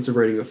offensive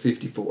rating of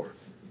 54.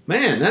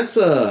 Man, that's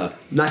Not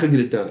gonna get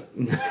it done.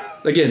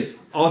 Again,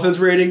 offense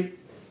rating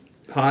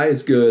high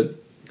is good.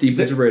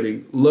 Defensive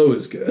rating low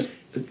is good.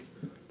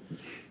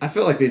 I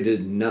feel like they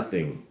did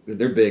nothing.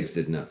 Their bigs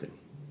did nothing.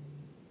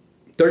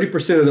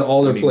 30% of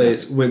all their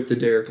plays went to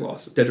Dedrick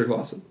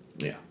Lawson.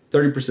 Yeah.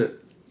 30%.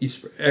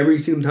 Every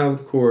single time with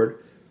the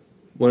cord,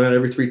 1 out of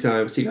every 3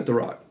 times, he got the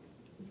rock.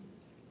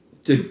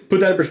 To put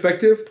that in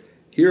perspective,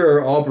 here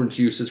are Auburn's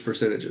usage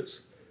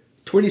percentages.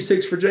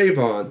 26 for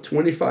Javon,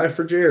 25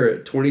 for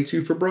Jarrett,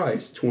 22 for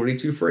Bryce,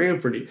 22 for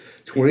Anthony,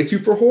 22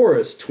 for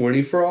Horace,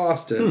 20 for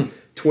Austin,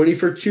 20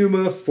 for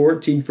Chuma,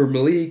 14 for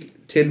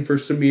Malik, 10 for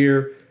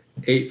Samir,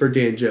 8 for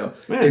D'Angelo.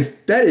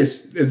 If that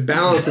is as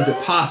balanced as it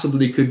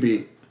possibly could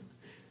be.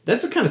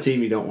 That's the kind of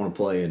team you don't want to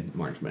play in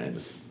March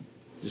Madness.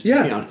 Just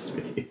to be honest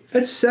with you.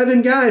 That's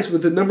 7 guys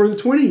with the number of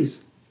the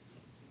 20s.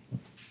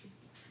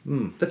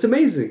 That's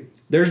amazing.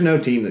 There's no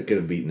team that could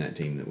have beaten that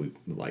team that we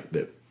like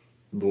the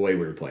way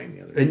we were playing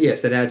the other day. And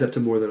yes, that adds up to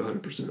more than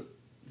 100%.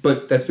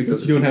 But that's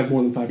because You don't have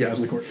more than 5 guys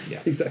on the court. Yeah,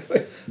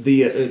 exactly.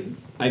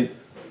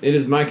 It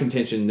is my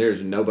contention.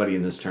 There's nobody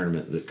in this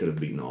tournament that could have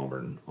beaten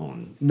Auburn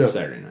on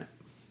Saturday night.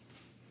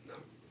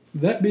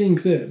 That being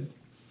said,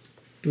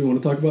 do we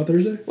want to talk about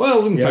Thursday?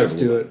 Well, we can let's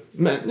do it.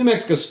 New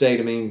Mexico State.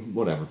 I mean,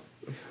 whatever.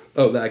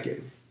 Oh, that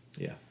game.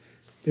 Yeah,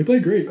 They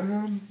played great.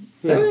 yeah.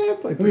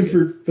 I mean,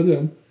 for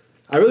them.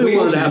 I really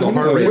wanted to have a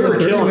heart rate. We were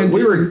killing.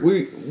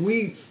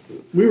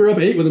 We were up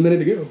 8 with a minute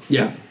to go.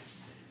 Yeah.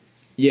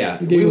 Yeah,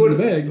 The game was in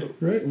the bag,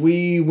 right?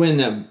 We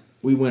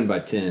win by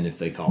 10 if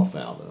they call a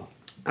foul though.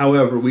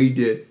 However, we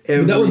did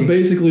every... That was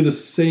basically the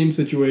same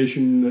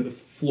situation that the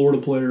Florida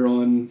player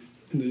in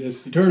the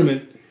SEC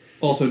tournament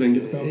also didn't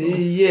get the foul.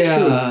 Yeah.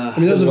 Sure. I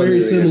mean, that was a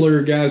very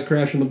similar guys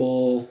crashing the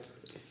ball.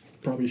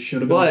 Probably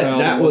should have been But foul.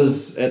 that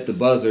was at the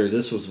buzzer.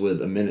 This was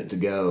with a minute to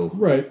go.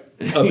 Right.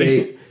 Up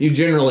 8. You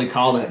generally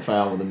call that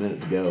foul with a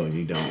minute to go, and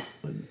you don't.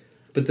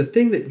 But the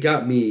thing that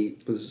got me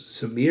was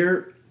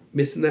Samir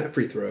missing that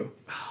free throw.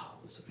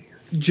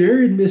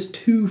 Jared missed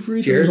 2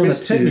 free throws on a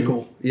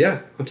technical. 2.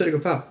 Yeah, on technical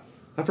foul.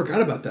 I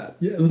forgot about that.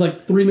 Yeah, it was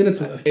like 3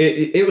 minutes left.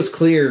 It was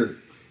clear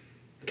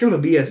Kind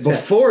of a BS test.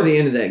 before the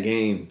end of that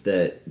game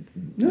that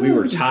we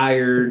were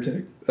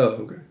tired.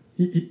 Oh,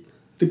 okay.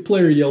 The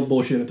player yelled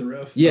bullshit at the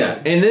ref.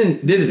 Yeah, and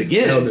then did it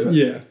again. They'll do it.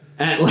 Yeah.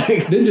 And like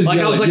Didn't just I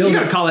yell was it, like, you yelled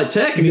gotta it. call that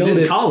tech, and he Yelled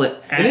didn't it call it.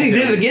 And then he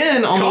did it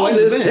again on the Call way to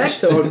the this bench.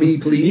 tech on me,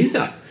 please.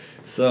 Yeah.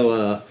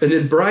 So, And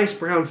then Bryce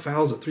Brown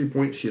fouls a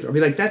 3-point shooter. I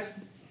mean, like,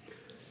 that's...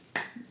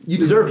 You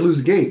deserve to lose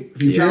the game.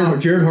 If you foul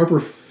Jared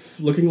Harper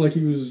looking like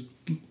he was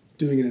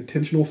doing an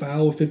intentional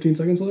foul with 15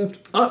 seconds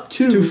left. up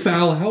to... To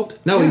foul out.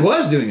 no, he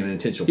was doing an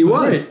intentional He foul.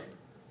 was.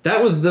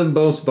 That was the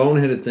most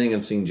boneheaded thing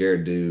I've seen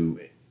Jared do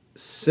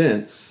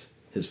since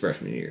his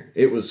freshman year.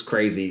 It was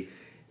crazy.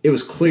 It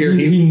was clear.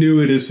 He knew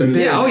it as soon as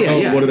yeah, oh yeah,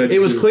 yeah. What did I do? It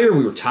was clear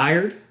we were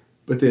tired.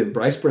 But then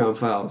Bryce Brown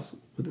fouls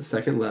with the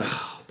second left.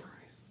 Oh,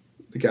 Bryce.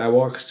 The guy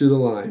walks through the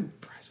line.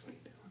 Bryce, what are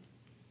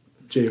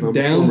you doing? Javon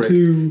Down McCormick.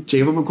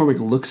 to- Javon McCormick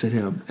looks at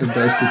him and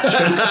does the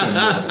choke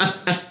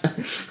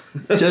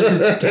symbol. Just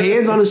the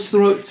hands on his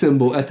throat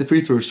symbol at the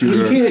free throw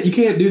shooter. You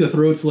can't do the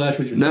throat slash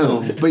with your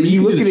No, thumb. but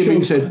you look can at do him the and you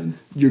choke said, sign.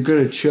 "You're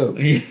gonna choke."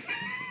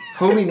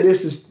 Homie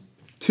misses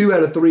 2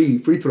 out of 3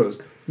 free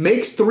throws.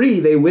 Makes 3,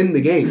 they win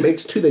the game.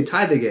 Makes 2, they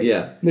tie the game.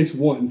 Yeah. Makes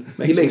 1.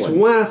 He makes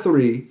 1 out of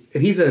 3,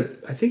 and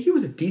I think he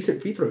was a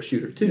decent free throw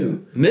shooter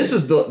too.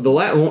 Misses the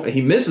last one.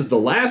 He misses the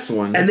last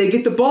one. And they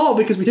get the ball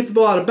because we tipped the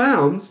ball out of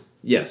bounds.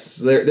 Yes,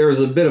 there was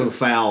a bit of a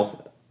foul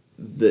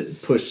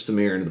that pushed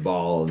Samir into the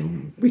ball,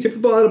 and We tipped the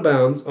ball out of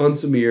bounds on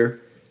Samir.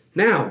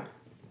 Now,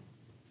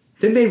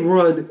 then they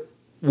run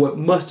what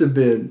must have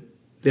been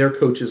their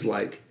coach's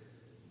like.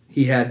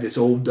 He had this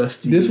old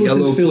dusty This was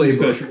yellow his Philly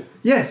playbook. special.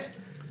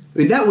 Yes. I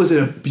mean, that was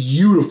a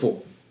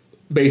beautiful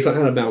baseline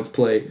out of bounds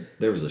play.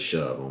 there was a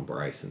shove on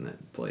Bryce in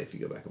that play. If you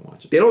go back and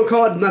watch it, They don't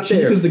call it not Chief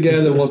there. is the guy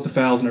that wants the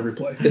fouls in every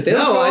play. If they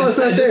don't call it, it's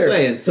not I'm there. just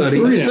saying. Sonny.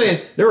 I'm just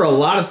saying there were a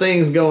lot of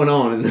things going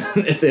on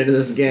at the end of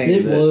this game.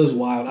 It that- was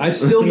wild. I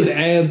still get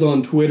ads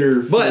on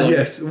Twitter. But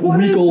Yes. What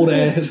week is old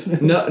this?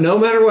 ads. no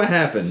matter what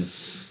happened,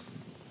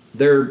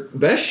 their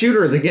best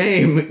shooter of the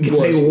game gets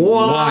Was a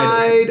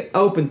wide wide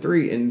open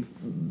 3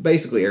 and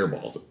basically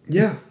airballs it.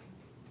 Yeah.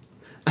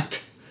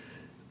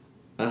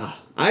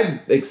 I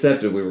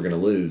accepted we were going to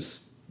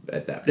lose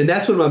at that point. And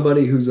that's when my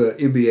buddy, who's an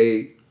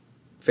NBA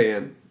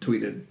fan,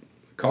 tweeted,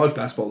 "College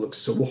basketball looks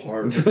so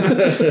hard."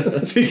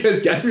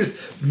 Because guys were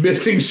just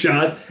missing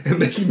shots and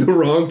making the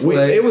wrong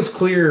play. It was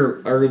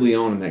clear early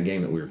on in that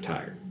game that we were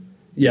tired.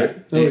 Yeah.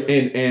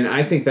 And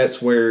I think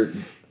that's where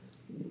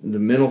the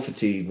mental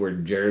fatigue, where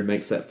Jared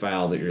makes that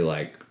foul that you're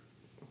like,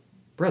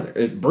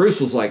 brother. Bruce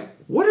was like,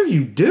 what are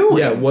you doing?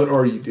 Yeah, what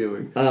are you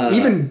doing?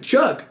 Even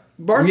Chuck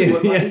Barkley,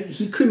 Yeah.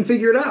 he couldn't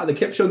figure it out. They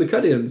kept showing the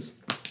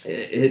cut-ins.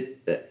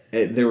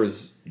 There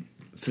was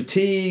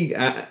fatigue.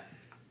 I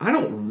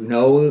don't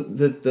know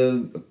that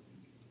the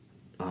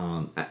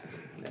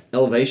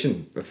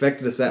elevation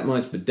affected us that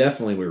much, but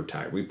definitely we were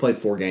tired. We played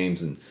 4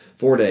 games in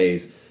 4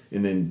 days.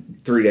 and then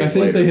 3 days I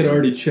think later. they had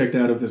already checked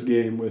out of this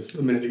game with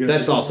a minute to go.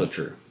 That's also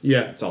true.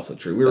 Yeah. That's also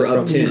true. We were That's up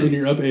probably 10. When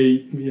you're up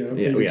 8, up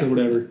 10,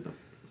 whatever.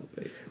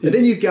 And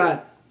then you've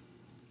got,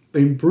 I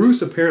mean,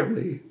 Bruce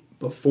apparently,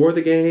 before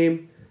the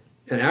game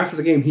and after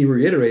the game, he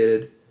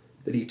reiterated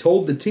that he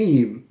told the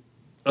team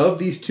of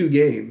these 2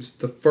 games,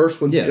 the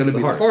first one's going to be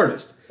the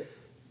hardest.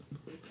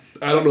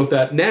 I don't know if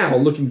that, now,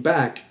 looking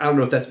back, I don't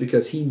know if that's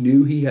because he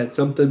knew he had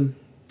something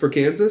for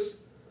Kansas.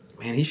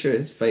 Man, he sure,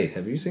 his face,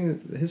 have you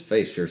seen it? His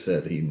face sure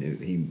said he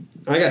knew.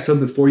 I got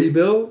something for you,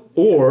 Bill.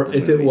 Or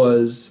if it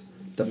was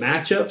the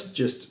matchups,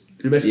 just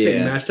New Mexico State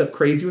matched up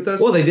crazy with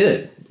us. Well, they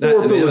did.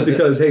 Or if it was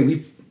because, hey,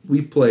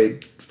 we've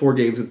played 4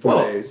 games in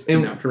 4 days,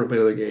 and now we're trying to play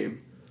another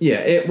game.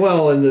 Yeah,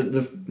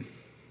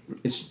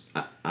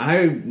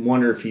 I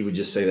wonder if he would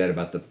just say that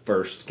about the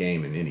first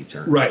game in any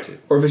tournament. Right. Too.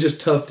 Or if it's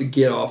just tough to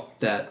get off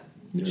that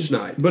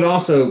schneid. But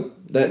also,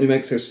 that New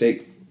Mexico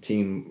State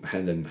team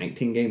had a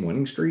 19-game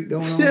winning streak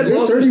going on. Yeah, they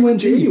lost 31 in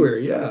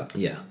January, yeah.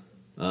 Yeah.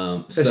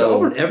 Has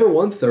Auburn ever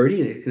won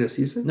 30 in a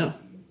season? No.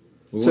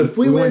 If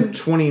we win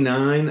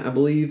 29, I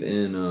believe,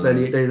 in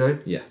 98,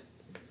 99? Yeah.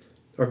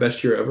 Our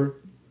best year ever?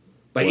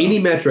 By any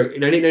metric,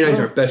 98, 99 is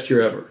our best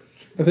year ever.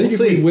 I think if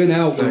we went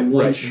out, we're one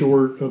Right.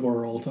 short of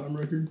our all-time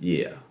record.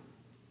 Yeah.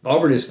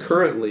 Auburn is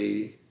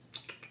currently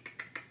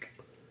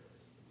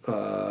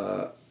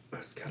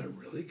it's got a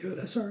really good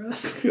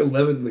SRS.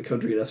 11th in the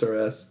country at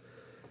SRS.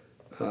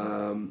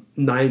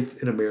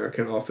 9th in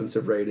American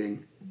offensive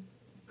rating.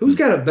 Who's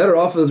got a better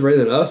offensive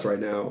rating than us right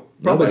now?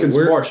 Probably Nobody. since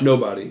March,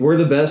 nobody. We're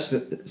the best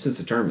since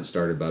the tournament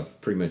started by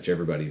pretty much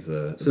everybody's...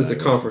 Since the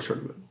conference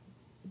tournament.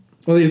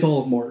 Well, I think it's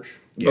all of March.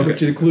 Yeah. Okay.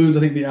 Which includes, I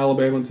think, the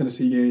Alabama and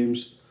Tennessee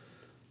games.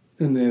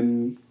 And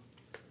then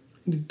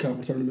the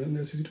conference tournament and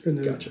the SEC and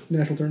the Gotcha.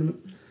 national tournament.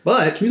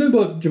 But... Can we talk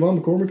about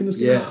Javon McCormick in this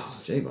game?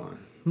 Yes. Javon.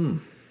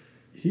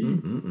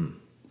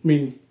 I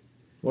mean,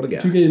 What a guy.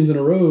 2 games in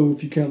a row,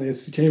 if you count the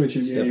SEC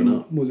championship Stepping game,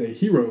 up. was a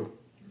hero.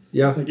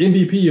 Yeah. Like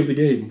MVP of the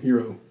game,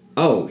 hero.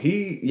 Oh,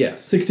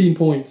 yes. 16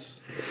 points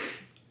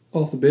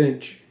off the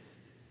bench.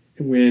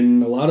 And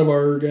when a lot of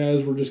our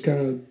guys were just kind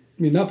of,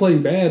 I mean, not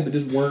playing bad, but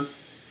just weren't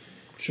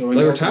showing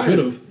They were up they tired. should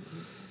have.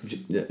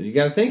 You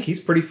got to think he's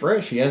pretty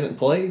fresh. He hasn't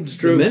played the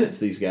true. minutes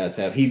these guys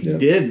have. He Yeah.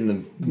 did in the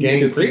game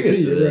Against previous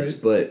to Tennessee, this,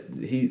 but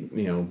he,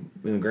 in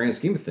the grand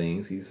scheme of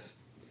things, he's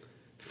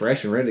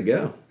fresh and ready to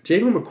go.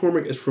 Javon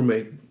McCormick is from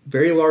a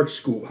very large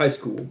school, high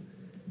school,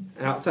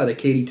 outside of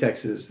Katy,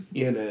 Texas,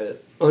 in an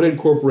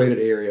unincorporated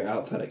area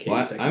outside of Katy,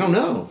 Well, Texas. I don't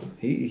know.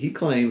 He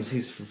claims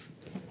he's.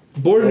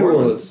 Born in New New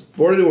Orleans.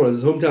 Born in New Orleans.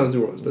 His hometown is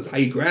New Orleans. But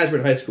he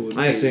graduated high school in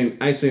I Katy.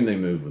 assume they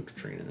moved with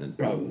Katrina.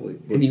 Probably.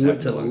 And he went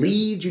to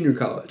Lee Junior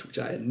College, which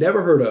I had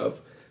never heard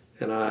of.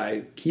 And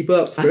I keep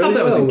up I thought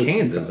that was well in with junior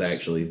Kansas, college.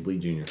 actually, Lee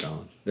Junior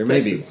College. There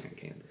may be Texas. one in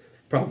Kansas.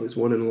 Probably is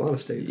one in a lot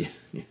of states.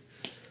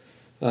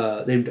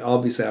 Yeah. Named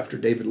obviously after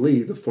David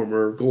Lee, the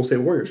former Golden State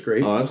Warriors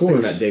great. Oh, I was thinking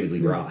about David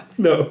Lee Roth.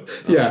 No.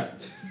 Yeah.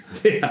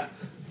 Yeah.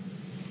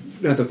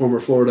 Not the former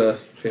Florida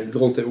and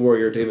Golden State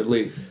Warrior, David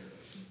Lee.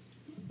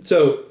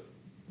 So,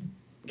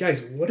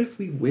 guys, what if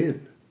we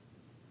win?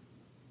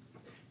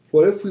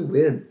 What if we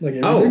win? Like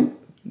everything?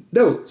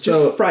 No, just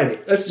So- Friday.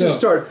 Let's No. just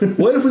start.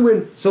 What if we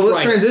win? So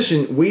let's Friday?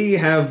 transition. We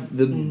have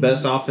the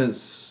best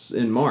offense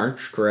in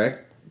March,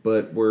 correct?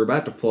 But we're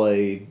about to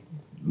play.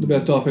 The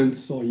best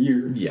offense all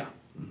year. Yeah.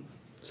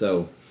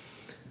 So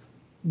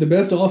The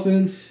best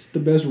offense, the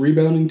best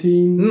rebounding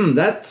team.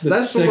 that's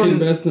the second one.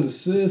 best in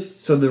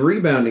assists. So the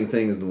rebounding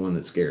thing is the one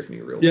that scares me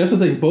real. Yeah, that's the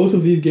thing. Both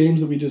of these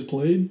games that we just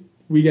played,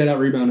 we got out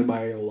rebounded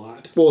by a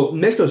lot. Well,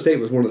 Mexico State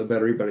was one of the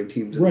better rebounding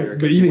teams in Right,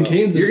 America. but even as well.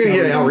 Kansas, You're gonna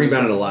get out out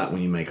rebounded a lot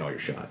when you make all your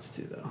shots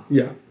too, though,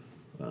 Yeah.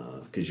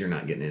 because you're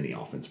not getting any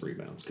offensive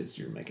rebounds because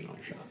you're making all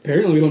your shots.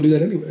 Apparently, we don't do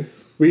that anyway.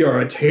 We are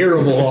a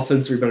terrible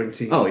offensive rebounding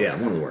team. Oh yeah,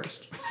 one of the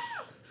worst.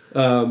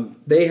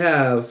 They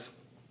have,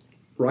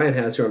 Ryan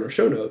has here on our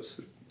show notes,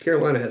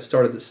 Carolina has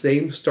started the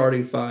same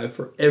starting 5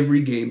 for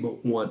every game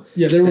but one.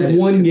 Yeah, there was That is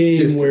one game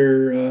consistent.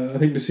 where I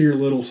think Nasir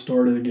Little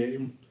started a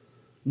game,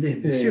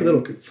 Man, this year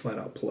Little could flat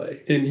out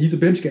play. and he's a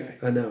bench guy.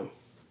 I know.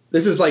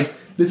 This is like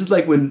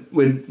when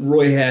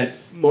Roy had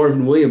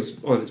Marvin Williams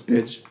on his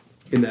bench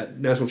in that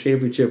national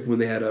championship when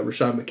they had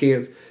Rashad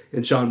McCants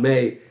and Sean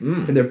May,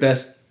 and their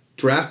best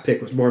draft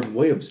pick was Marvin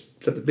Williams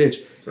at the bench.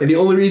 And the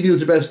only reason he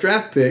was their best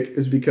draft pick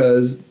is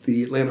because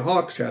the Atlanta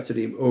Hawks drafted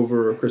him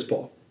over Chris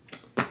Paul.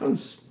 That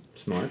was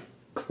smart.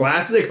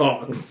 Classic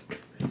Hawks.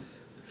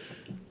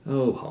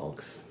 Oh,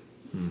 Hawks.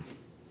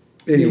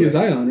 Anyway, He's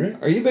Zion, right?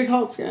 Are you a big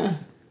Hawks guy?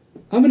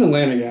 I'm an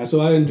Atlanta guy, so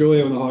I enjoy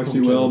it when the Hawks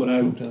do well, but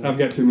I've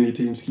got too many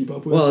teams to keep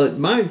up with. Well,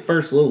 my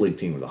first little league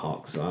team were the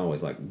Hawks, so I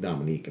always liked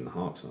Dominique and the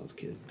Hawks when I was a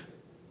kid.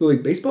 Little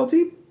League baseball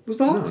team was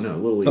the Hawks? No,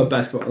 Little League. Oh,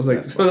 basketball. I was like,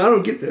 Basketball. I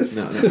don't get this.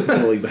 No,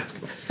 Little League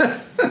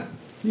basketball.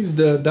 he used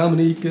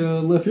Dominique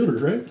left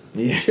fielders, right?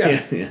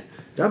 Yeah.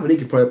 Dominique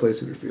could probably play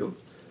center field.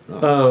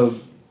 Oh.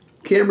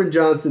 Cameron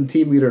Johnson,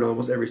 team leader in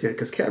almost every stand,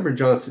 because Cameron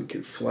Johnson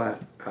can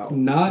flat out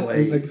Not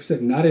play. like you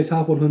said, not a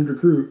top 100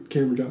 recruit,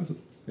 Cameron Johnson.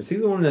 Is he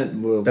the one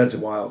that? That's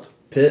wild.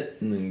 Pitt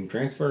and then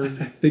transferred?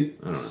 I think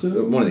I don't know.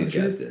 so. One of these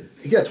guys did.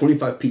 He got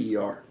 25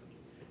 PER.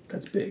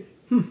 That's big.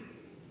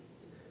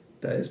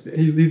 That is big.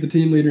 He's the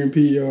team leader in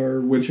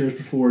PER, win shares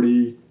per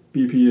 40,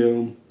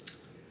 BPM.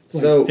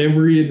 Like So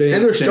every advanced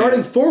And their stat.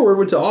 starting forward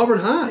went to Auburn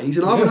High. He's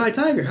an Auburn High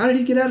Tiger. How did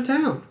he get out of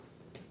town?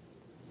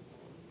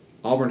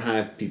 Auburn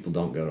High people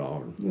don't go to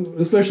Auburn.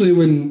 Especially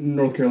when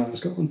North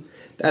Carolina's gone.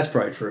 That's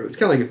probably true. It's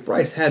kind of like if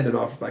Bryce had been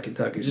offered by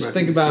Kentucky. Just might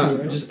think be about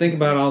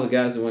still- all the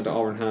guys that went to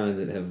Auburn High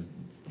that have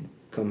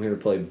come here to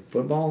play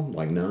football.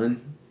 Like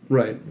none.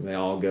 Right. They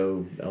all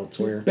go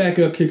elsewhere.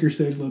 Backup kicker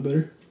Sage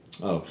Ledbetter.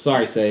 Oh,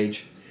 sorry,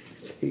 Sage.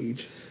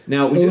 Sage.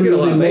 Now we do get a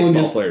lot of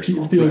baseball players.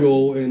 Field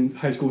goal in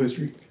high school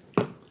history.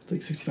 It's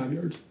like 65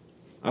 yards.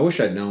 I wish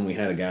I'd known we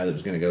had a guy that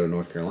was going to go to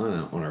North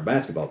Carolina on our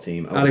basketball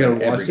team. I'd have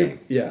gone watched it.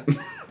 Yeah.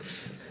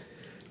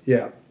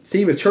 Yeah.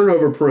 Team is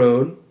turnover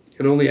prone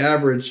and only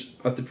average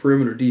at the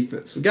perimeter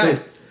defense. So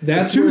guys,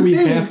 That's two where we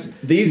things.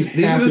 have These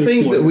have are the to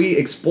things exploit. that we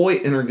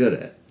exploit and are good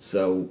at.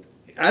 So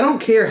I don't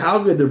care how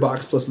good their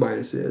box plus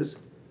minus is.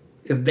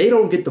 If they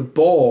don't get the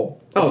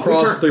ball if we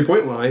across turn- the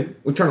 3-point line,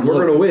 we turn them we're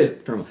loose. going to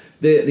win. Turn 'em-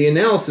 The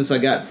analysis I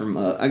got from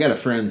I got a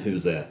friend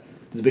who's a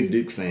big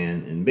Duke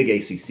fan and big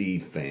ACC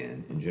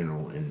fan in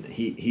general, and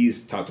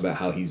he's talked about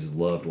how he's just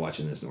loved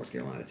watching this North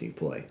Carolina team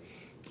play,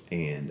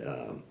 and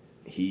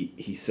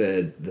he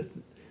said that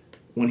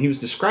when he was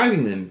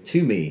describing them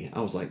to me,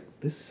 I was like,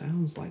 this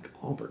sounds like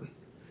Auburn,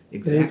 They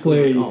exactly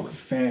play like Auburn.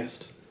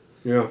 fast.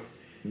 Yeah.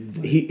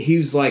 He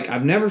was like,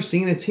 I've never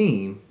seen a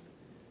team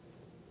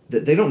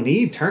that they don't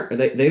need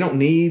they don't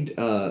need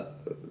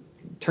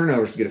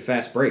turnovers to get a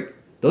fast break.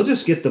 They'll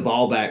just get the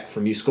ball back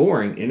from you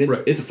scoring, and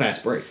it's a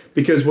fast break.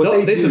 Because what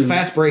It's they do, a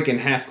fast break in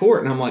half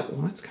court, and I'm like,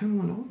 well, that's kind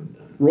of what Auburn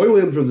does. Roy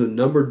Williams runs a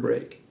numbered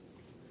break,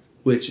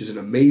 which is an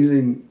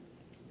amazing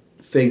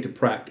thing to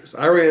practice.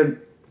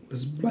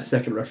 This is my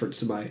second reference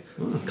to my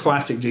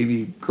classic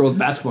JV girls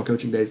basketball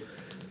coaching days.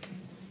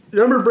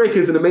 Numbered break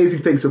is an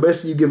amazing thing. So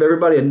basically you give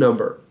everybody a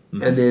number,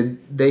 and then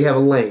they have a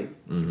lane.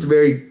 It's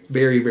very,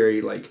 very,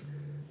 very like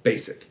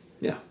basic.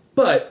 Yeah.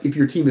 But if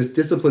your team is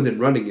disciplined in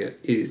running it,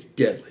 it is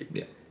deadly.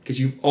 Yeah. Because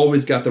you've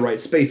always got the right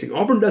spacing.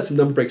 Auburn does some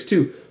number breaks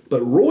too,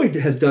 but Roy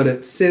has done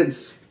it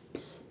since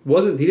he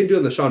didn't do it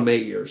in the Sean May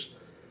years,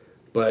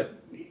 but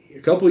a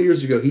couple of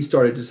years ago he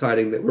started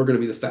deciding that we're going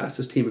to be the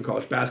fastest team in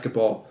college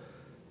basketball,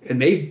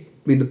 and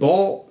the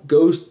ball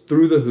goes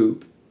through the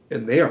hoop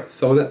and they are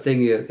throwing that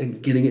thing in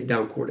and getting it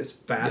down court as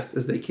fast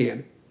as they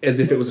can, as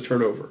if it was a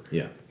turnover.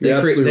 Yeah. You're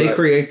absolutely right.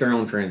 create their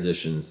own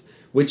transitions,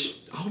 which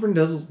Auburn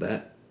does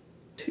that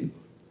too.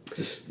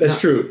 That's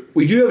true.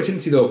 We do have a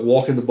tendency though of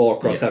walking the ball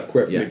across half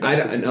court. Yeah,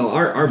 I know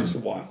our just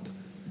wild.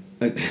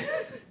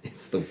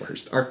 It's the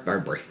worst. Our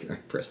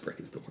press break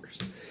is the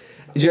worst.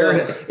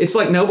 Jared, it's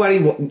like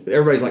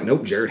everybody's like,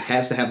 nope, Jared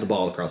has to have the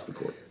ball across the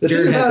court. The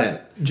Jared thing has about to have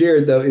it.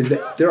 Jared, though, is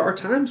that there are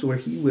times where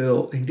he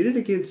did it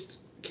against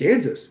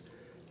Kansas.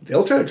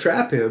 They'll try to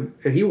trap him,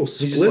 and he will just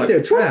split like,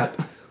 their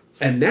trap.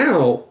 And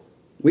now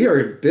we are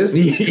in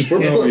business.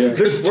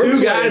 There's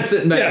two guys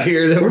sitting back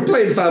here that we're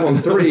playing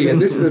 5-on-3,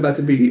 and this is about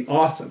to be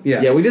awesome.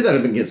 Yeah, Yeah, we did that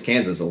against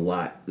Kansas a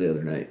lot the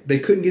other night. they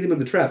couldn't get him in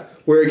the trap.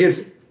 Where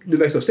against New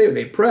Mexico State, when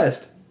they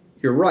pressed,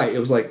 you're right. It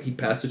was like he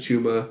passed to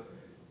Chuma,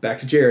 back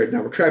to Jared.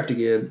 Now we're trapped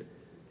again.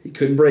 He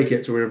couldn't break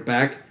it, so we're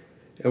back,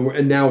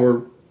 and now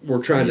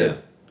we're trying to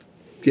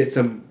get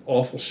some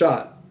awful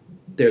shot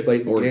there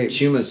late in the game.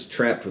 Chuma's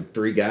trapped with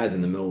three guys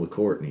in the middle of the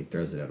court, and he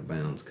throws it out of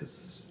bounds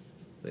because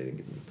they didn't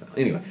get him the foul.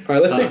 Anyway, All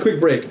right, let's take a quick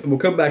break, and we'll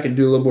come back and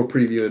do a little more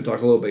preview and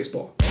talk a little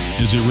baseball.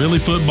 Is it really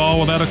football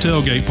without a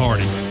tailgate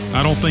party?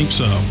 I don't think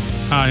so.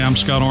 Hi, I'm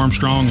Scott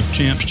Armstrong of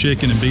Champs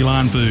Chicken and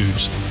Beeline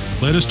Foods.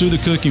 Let us do the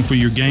cooking for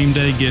your game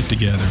day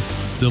get-together.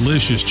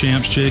 Delicious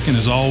Champs Chicken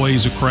is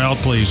always a crowd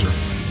pleaser.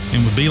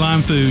 And with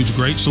Beeline Foods'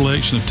 great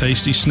selection of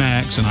tasty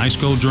snacks and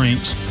ice-cold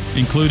drinks,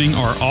 including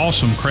our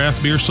awesome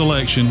craft beer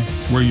selection,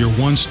 we're your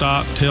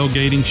one-stop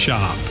tailgating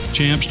shop.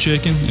 Champs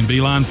Chicken and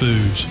Beeline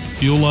Foods.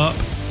 Fuel up,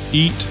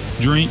 eat,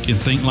 drink, and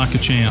think like a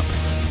champ.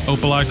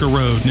 Opelika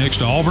Road, next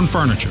to Auburn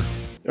Furniture.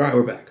 All right,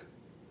 we're back.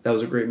 That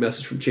was a great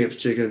message from Champs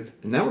Chicken.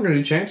 and now we're going to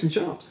do Champs and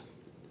Chumps.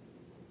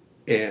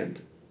 And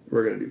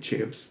we're going to do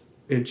Champs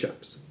and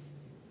Chumps.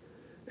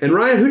 And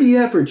Ryan, who do you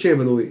have for a Champ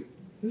of the Week?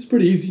 It's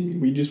pretty easy.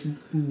 We just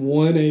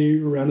won a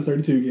round of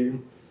 32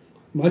 game.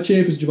 My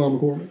champ is Javon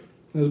McCormick.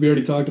 As we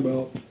already talked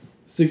about,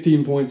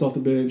 16 points off the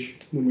bench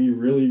when we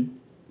really,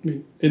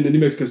 in the New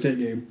Mexico State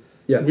game,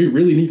 we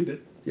really needed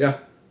it. Yeah.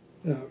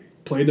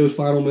 Played those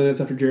final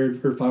minutes after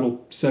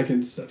final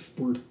seconds that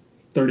were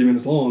 30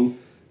 minutes long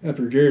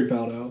after Jared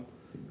fouled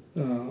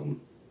out.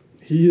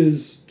 He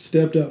has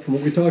stepped up from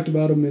what we talked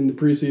about him in the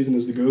preseason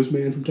as the ghost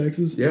man from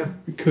Texas. Yeah.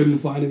 We couldn't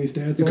find any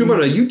stats. You come on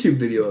a YouTube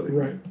video of it.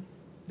 Right.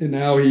 And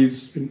now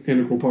he's an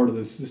integral part of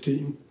this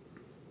team.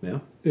 Yeah.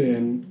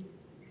 And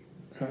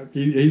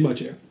he's my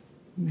champ.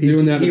 He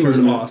was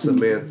awesome,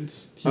 man.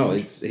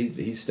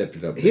 He's stepped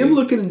it up. Him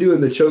looking and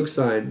doing the choke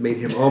sign made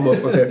him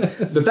almost my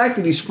favorite. The fact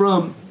that he's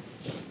from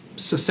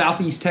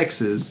Southeast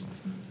Texas,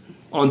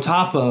 on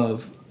top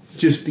of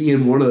just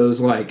being one of those,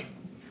 like,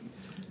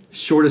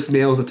 shortest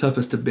nails, the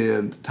toughest to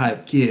bend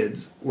type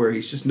kids, where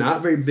he's just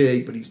not very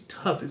big, but he's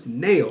tough as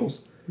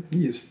nails.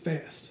 He is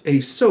fast. And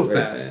he's so Very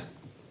fast.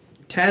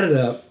 Tatted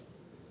up,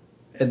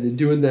 and then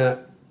doing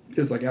that, it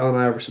was like Allen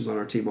Iverson was on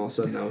our team all of a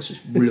sudden. I was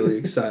just really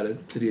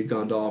excited that he had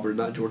gone to Auburn,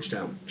 not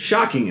Georgetown.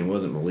 Shocking it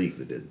wasn't Malik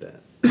that did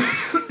that.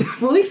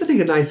 Malik's, I think,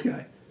 a nice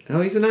guy.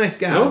 Oh, he's a nice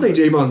guy. I don't think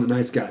Javon's a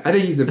nice guy. I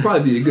think he's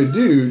probably a good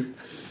dude,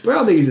 but I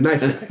don't think he's a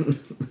nice guy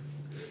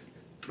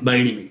by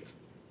any means.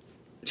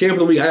 Champ of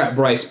the week, I got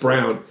Bryce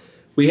Brown.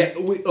 A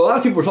lot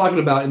of people were talking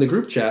about in the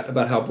group chat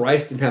about how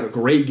Bryce didn't have a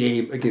great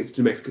game against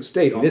New Mexico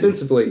State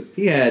offensively.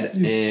 He had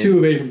He was 2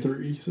 of 8 from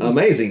 3. So.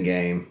 amazing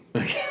game.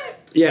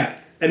 Yeah,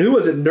 and who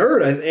was it?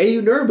 Nerd.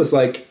 AU Nerd was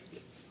like,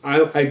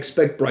 I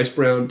expect Bryce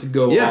Brown to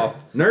go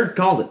off. Nerd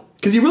called it.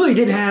 Because he really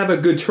didn't have a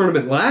good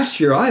tournament last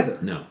year either.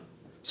 No.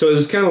 So it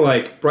was kind of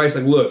like, Bryce,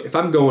 like, look, if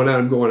I'm going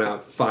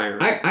out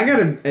firing. I got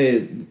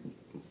to,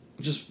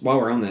 just while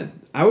we're on that,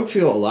 I would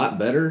feel a lot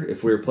better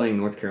if we were playing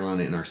North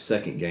Carolina in our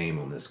second game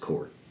on this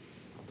court.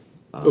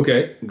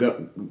 Okay.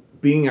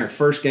 Being our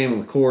first game on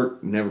the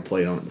court, never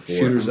played on it before.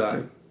 Shooter's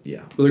eye.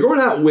 Yeah. Well, they're going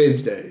out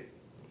Wednesday.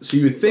 So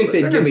you would think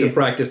they'd get some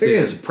practice in. They're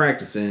getting some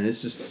practice in.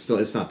 It's just still,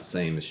 it's not the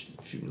same as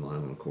shooting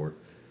live on the court.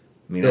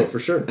 I mean, No, for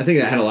sure. I think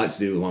that had a lot to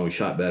do with why we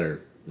shot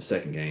better the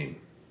second game.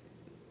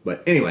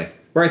 But anyway,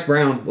 Bryce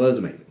Brown was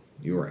amazing.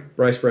 You were right.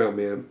 Bryce Brown,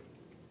 man.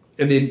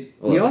 And then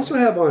we also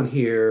have on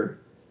here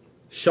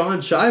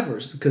Sean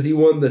Shivers because he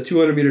won the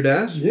 200-meter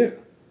dash. Yeah.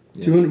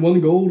 200 won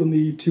the gold in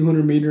the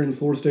 200-meter in the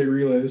Florida State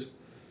relays.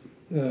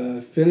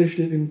 Finished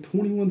it in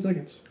 21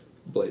 seconds.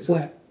 Blazing.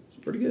 Flat.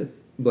 It's pretty good.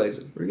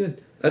 Blazing. Pretty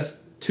good.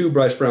 That's 2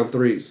 Bryce Brown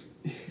threes.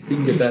 He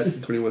can get that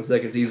in 21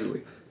 seconds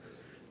easily.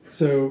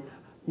 So,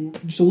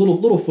 just a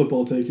little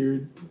football take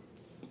here.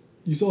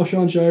 You saw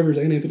Sean Shivers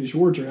and Anthony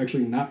Schwartz are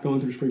actually not going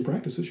through spring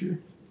practice this year.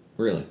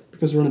 Really?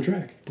 Because they're running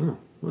track. Oh,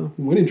 well.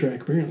 Winning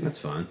track, apparently. That's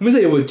fine. Let me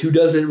tell you what, who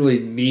doesn't really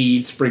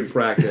need spring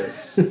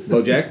practice.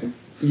 Bo Jackson?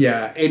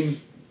 Yeah, and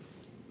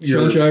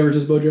Sean Shivers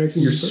is Bo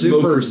Jackson. Your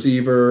smoke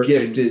receiver.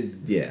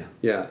 Gifted, yeah.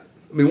 Yeah.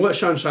 I mean, what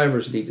Sean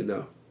Shivers need to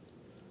know?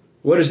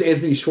 What does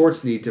Anthony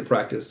Schwartz need to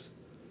practice?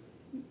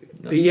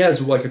 No. He has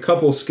like a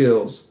couple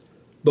skills.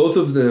 Both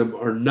of them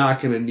are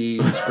not going to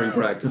need spring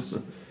practice.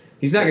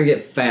 He's not going to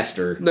get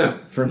faster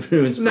from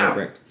doing spring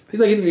practice. He's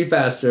not going to be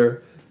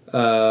faster.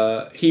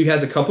 He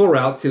has a couple of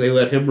routes. They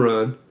let him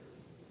run.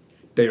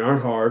 They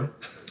aren't hard.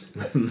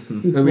 I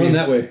mean, run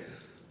that way.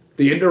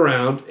 The end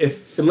around,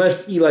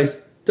 unless Eli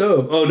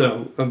Stove. Oh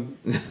no, I'm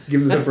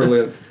giving this up for a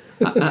lip.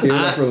 Can't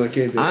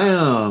do it.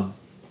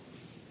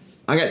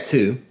 I got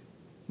 2.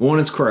 One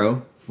is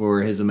Crow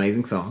for his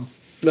amazing song.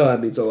 No,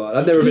 that means a lot.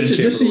 I've never been a champ.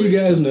 Just so you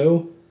guys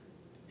know,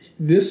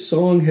 this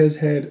song has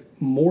had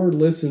more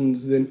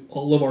listens than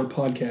all of our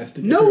podcasts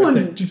together. No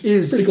one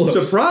is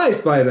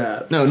surprised by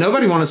that. No,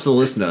 nobody wants to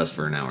listen to us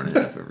for an hour and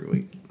a half every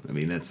week. I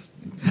mean, that's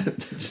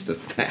just a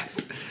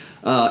fact.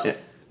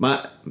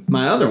 My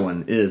other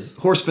one is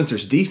Horace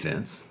Spencer's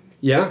defense.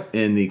 Yeah.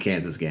 In the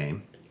Kansas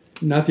game.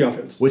 Not the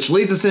offense. Which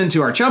leads us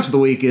into our chumps of the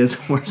week is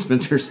Horace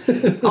Spencer's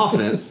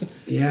offense.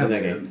 Yeah, in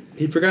that game.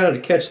 He forgot how to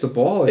catch the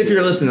ball. If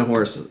you're listening to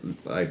Horace,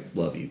 I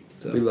love you.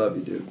 So. We love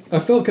you, dude. I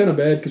felt kind of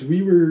bad because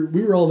we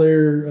were all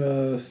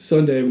there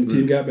Sunday when the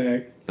team got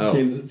back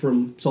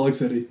from Salt Lake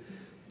City.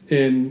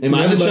 And am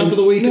I the chump of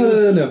the week? No.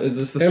 Is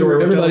this the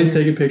story? Everybody's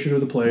taking pictures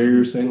with the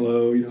players, saying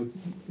hello,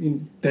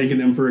 thanking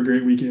them for a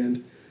great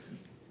weekend.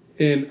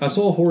 And I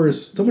saw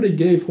Horace. Somebody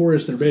gave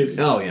Horace their baby.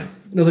 Oh yeah.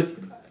 And I was like,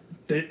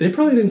 they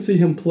probably didn't see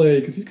him play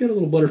because he's got a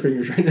little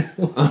butterfingers right now.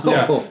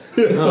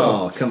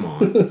 Oh, come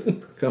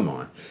on, come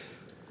on.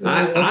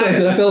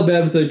 I felt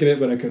bad for thinking it,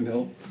 but I couldn't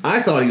help.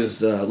 I thought he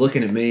was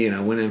looking at me, and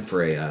I went in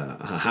for a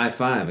high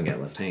five and got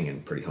left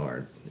hanging pretty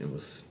hard. It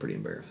was pretty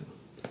embarrassing.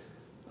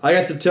 I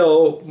got to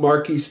tell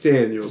Marquise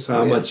Daniels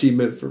how much he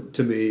meant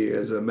to me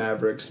as a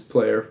Mavericks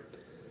player.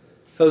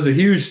 That was a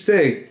huge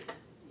thing.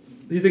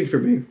 He thinks for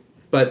me,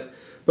 but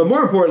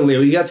more importantly,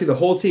 we got to see the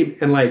whole team,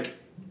 and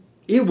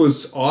it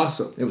was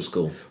awesome. It was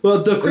cool.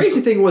 Well, the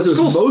crazy thing was it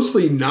was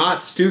mostly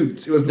not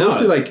students. It was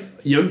mostly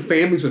young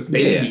families with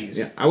babies.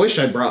 Yeah. I wish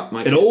I brought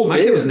my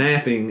kid was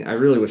napping. I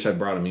really wish I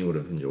brought him. He would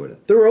have enjoyed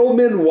it. There were old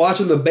men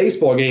watching the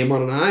baseball game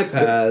on an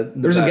iPad.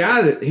 There's a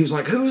guy that he was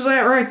like, "Who's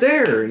that right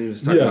there?" And he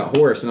was talking about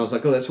Horace, and I was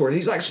like, "Oh, that's Horace."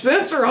 He's like,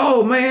 "Spencer,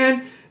 oh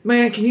man,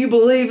 can you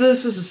believe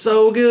this? This is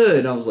so good."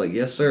 And I was like,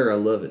 "Yes, sir, I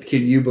love it."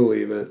 Can you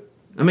believe it?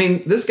 I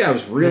mean, this guy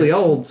was really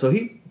old, so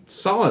he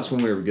saw us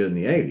when we were good in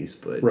the 80s,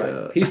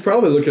 but he's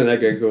probably looking at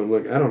that guy going,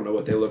 "Look, I don't know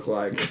what they look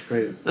like.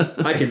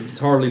 I can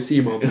hardly see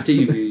them on the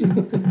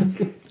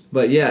TV."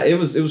 But yeah, it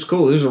was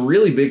cool. It was a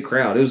really big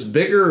crowd. It was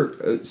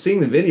bigger. Seeing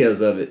the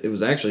videos of it, it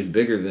was actually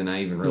bigger than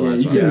I even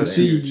realized. Yeah, you couldn't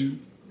see.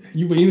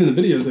 Even in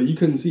the videos, you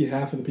couldn't see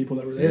half of the people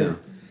that were there. Yeah.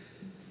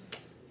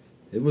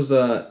 It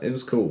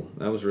was cool.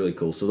 That was really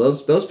cool. So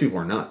those people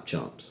are not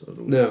chumps.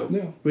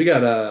 No. We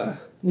got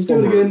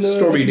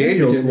Stormy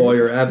Daniels'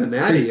 lawyer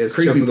Avenatti as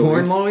creepy chump of the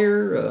porn week.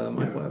 lawyer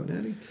Michael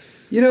Avenatti.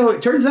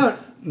 It turns out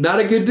not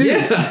a good dude.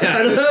 Yeah.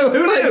 I don't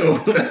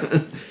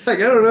know. Like,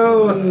 I don't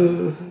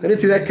know. I didn't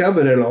see that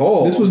coming at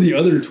all. This was the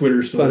other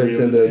Twitter story. Pun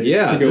intended.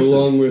 Yeah, To go this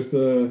along is-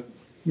 with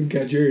we've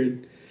got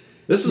Jared.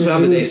 This is how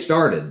the day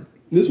started.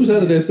 This was how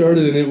the day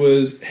started, and it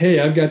was, hey,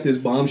 I've got this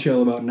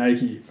bombshell about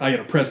Nike. I got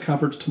a press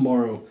conference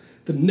tomorrow.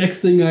 The next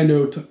thing I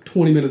know,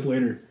 20 minutes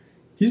later,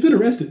 he's been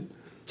arrested.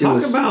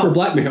 Talk about for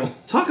blackmail.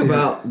 Talk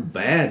about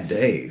bad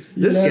days.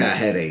 This Yes. guy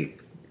had a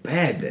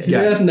bad day. He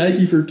asked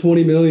Nike for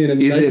 $20 million,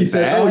 and Is Nike it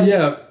said, bad? "Oh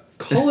yeah,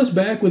 call us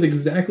back with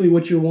exactly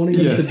what you're wanting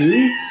us to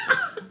do."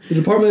 The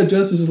Department of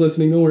Justice is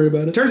listening. Don't worry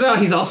about it. Turns out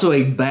he's also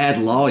a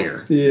bad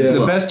lawyer. Yeah.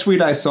 The best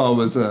tweet I saw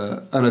was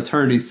an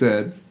attorney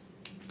said,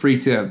 free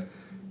tip,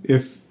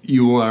 if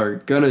you are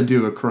going to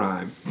do a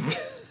crime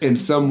and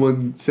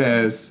someone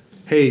says,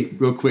 hey,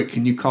 real quick,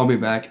 can you call me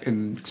back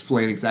and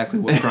explain exactly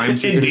what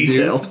crimes you're In going to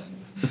detail.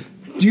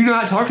 do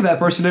not talk to that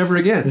person ever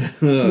again.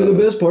 The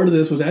best part of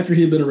this was after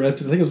he had been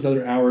arrested. I think it was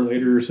another hour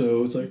later or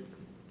so. It's like,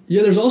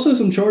 yeah, there's also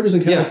some charges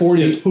in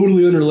California, he-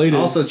 totally unrelated.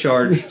 Also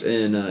charged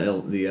in the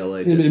LA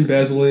and district,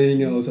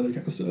 embezzling and all this other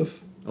kind of stuff.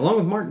 along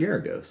with Mark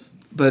Garagos.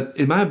 But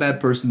am I a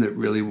bad person that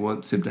really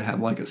wants him to have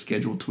like a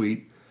scheduled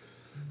tweet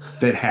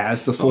that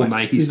has the full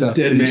Nike he's a stuff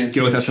dead and man just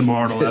goes out switch.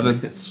 tomorrow at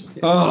 11?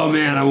 Oh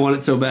man, I want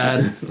it so bad.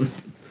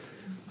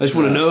 I just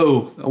want to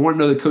know. I want to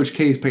know that Coach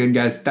K is paying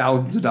guys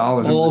thousands of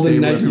dollars. All on the the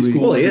table Nike every week.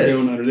 schools Well, he are is.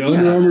 going under. The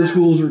Under Armour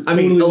schools are I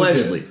mean, totally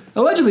allegedly. legit.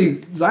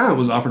 Allegedly, Zion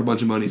was offered a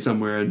bunch of money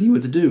somewhere, and he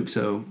went to Duke.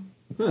 So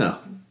Yeah.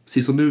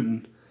 Cecil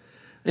Newton.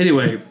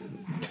 Anyway,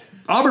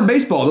 Auburn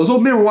baseball. Those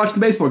old men were watching the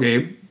baseball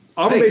game.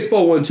 Auburn Hey.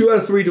 baseball won 2 out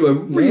of 3 to a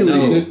really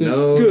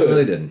No, good. no,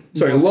 they didn't.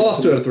 Sorry,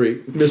 lost 2 out of 3.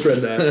 Misread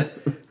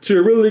that. To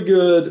a really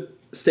good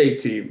state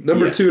team.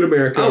 Number Yeah. 2 in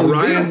America. Oh,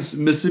 Ryan's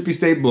Mississippi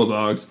State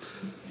Bulldogs.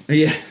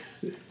 Yeah.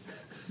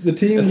 The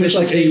team was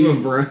Official like team a,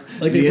 of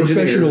like the a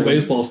professional engineer.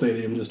 baseball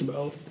stadium, just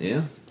about.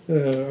 Yeah.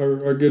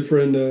 Our good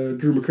friend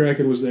Drew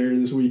McCracken was there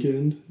this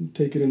weekend,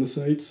 taking in the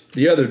sights.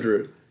 The other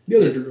Drew. The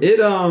other Drew.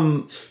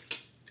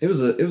 It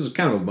was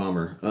kind of a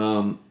bummer.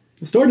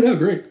 It started out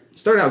great.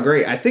 Started out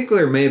great. I think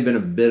there may have been a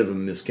bit of a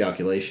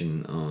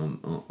miscalculation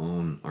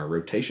on our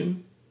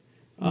rotation.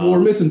 Well, we're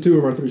missing 2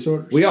 of our 3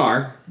 starters. We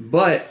are,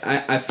 but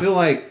I feel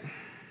like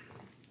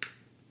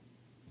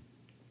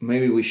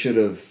maybe we should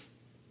have,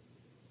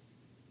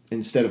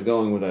 instead of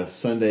going with a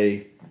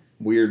Sunday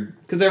weird,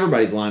 because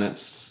everybody's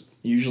lineup's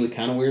usually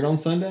kind of weird on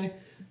Sunday.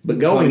 But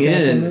going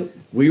Podcast in, lineup?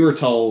 we were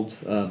told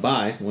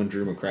by one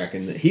Drew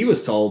McCracken that he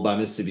was told by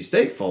Mississippi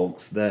State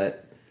folks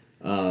that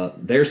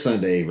their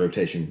Sunday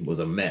rotation was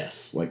a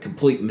mess, like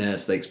complete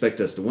mess. They expect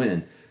us to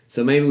win.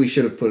 So maybe we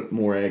should have put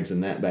more eggs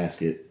in that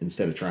basket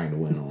instead of trying to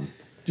win on.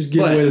 Just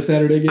give But away the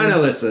Saturday game. I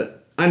know that's a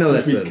we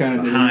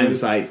kinda did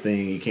hindsight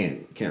thing. You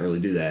can't really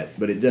do that.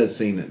 But it does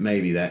seem that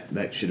maybe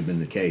that should have been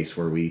the case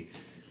where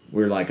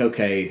we're like,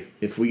 okay,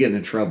 if we get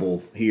into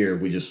trouble here,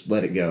 we just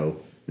let it go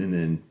and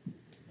then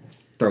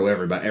throw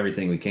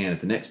everything we can at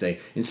the next day.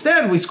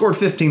 Instead, we scored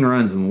 15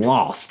 runs and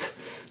lost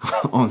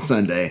on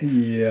Sunday.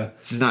 Yeah.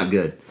 Which is not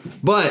good.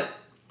 But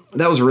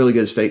that was a really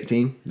good state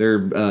team. They're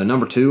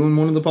number 2 in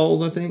one of the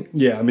polls, I think.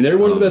 Yeah, I mean, they're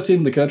one of the best teams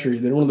in the country.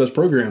 They're one of the best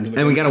programs in the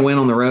And we country. got to win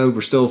on the road.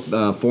 We're still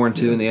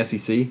 4-2 in the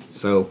SEC.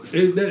 So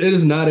It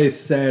is not a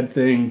sad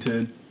thing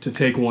to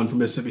take one from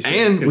Mississippi State.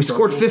 and we against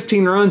scored Starkville.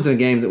 15 runs in a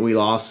game that we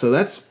lost, so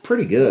that's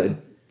pretty good.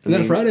 And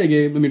that Friday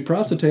game, I mean,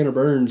 props to Tanner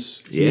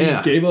Burns.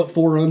 Yeah. He gave up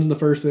 4 runs in the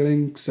first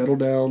inning, settled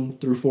down,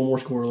 threw 4 more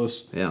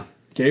scoreless. Yeah.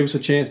 Gave us a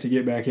chance to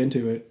get back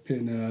into it,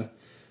 and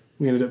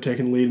we ended up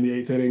taking the lead in the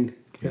 8th inning,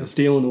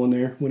 stealing the one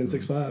there, winning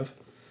 6-5.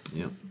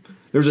 Yeah.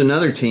 There's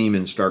another team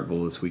in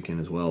Starkville this weekend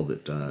as well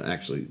that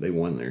actually they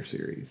won their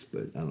series,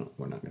 but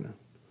we're not going to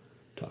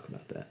talk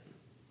about that.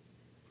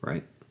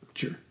 Right?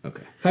 Sure.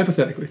 Okay.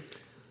 Hypothetically.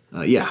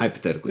 Yeah,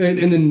 hypothetically.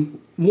 And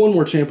then one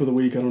more champ of the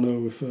week. I don't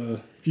know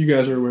if you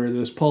guys are aware of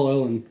this. Paul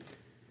Ellen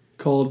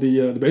called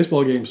the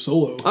baseball game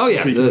solo. Oh,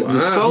 yeah. The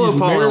solo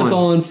Paul Ellen.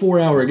 Marathon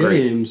 4-hour That's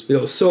great.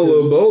 games.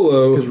 Solo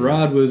Bolo. Because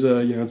Rod was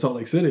in Salt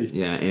Lake City.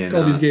 Yeah, and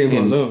called these games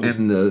on his own.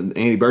 And the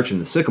Andy Burcham,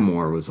 the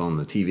Sycamore, was on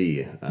the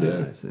TV. I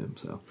assume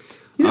so.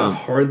 You know how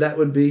hard that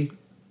would be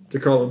to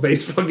call a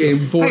baseball game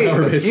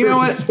 4-hour baseball. You know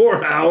what?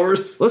 4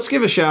 hours Let's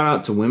give a shout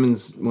out to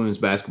women's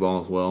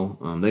basketball as well.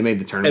 They made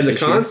the tournament as a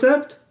this year.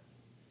 concept.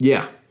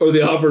 Yeah. Or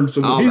the Auburn. He's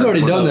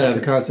already done that as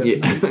a concept. Yeah.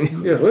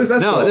 Yeah, women's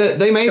basketball. No,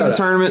 they made Shout the out.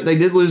 tournament. They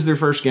did lose their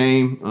first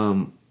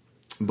game,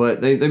 but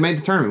they made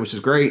the tournament, which is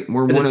great.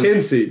 We're As one a of-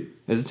 10 seed.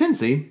 As a 10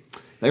 seed.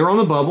 They were on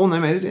the bubble and they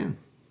made it in.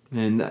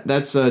 And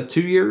that's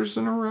 2 years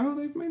in a row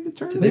they've made the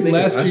tournament. I think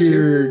last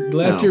year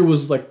No. year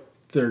was like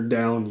their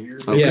down year.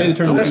 They Yeah, made the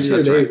tournament last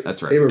this year year. That's right.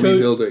 That's right. They were Coach-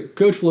 rebuilding.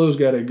 Coach Flo's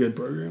got a good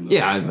program. though.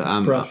 Yeah,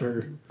 I'm props to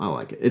her. I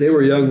like it. They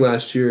were young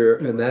last year,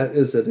 and that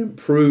is an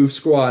improved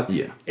squad.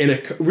 Yeah. And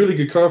a really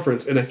good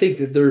conference. And I think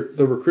that their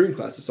recruiting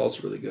class is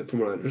also really good, from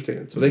what I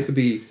understand. So they could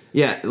be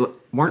Yeah,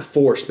 weren't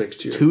force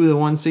next year. 2 of the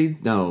 1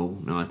 seed? No,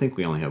 I think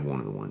we only have 1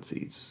 of the 1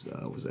 seeds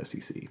was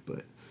SEC,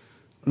 but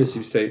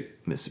Mississippi State.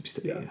 Mississippi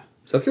State. Yeah.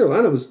 South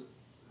Carolina was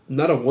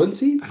not a 1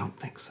 seed? I don't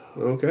think so.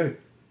 Okay.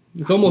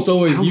 It's almost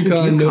always I don't think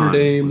UConn, Notre UConn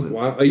Dame. was it.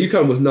 Wow.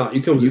 UConn was not.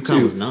 UConn was a 2.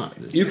 UConn was not.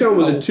 UConn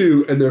was a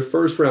 2, and their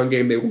first round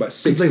game they won by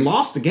 60. Because they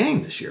lost the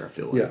game this year, I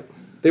feel like. Yeah.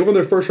 They won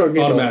their first round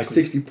game by like Automatically.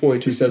 60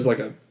 points, which says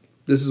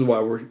this is why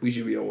we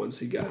should be a 1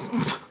 seed, guys.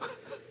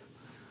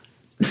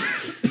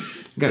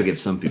 Got to give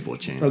some people a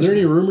chance. Are there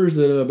any rumors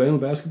that Bama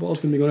basketball is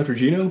going to be going after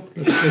Geno?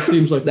 That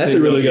seems like That's a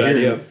things really I'm good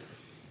hearing. idea.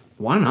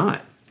 Why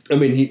not? I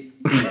mean, he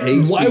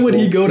hates Why would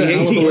he go to he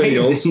hates Alabama?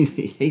 millennials.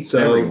 He hates So-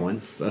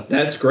 everyone. So.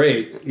 That's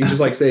great. He's just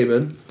like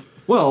Saban.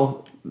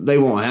 Well, they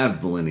won't have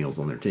millennials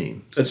on their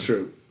team. That's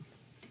true.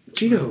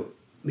 Gino,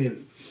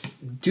 man,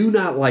 do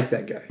not like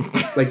that guy.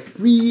 Like,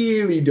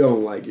 really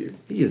don't like him.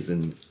 He is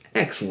an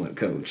excellent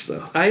coach,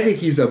 though. I think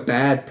he's a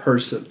bad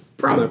person.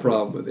 Probably. My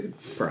problem with him.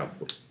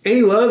 Probably. And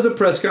he loves a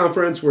press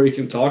conference where he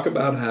can talk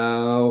about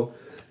how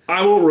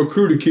I won't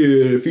recruit a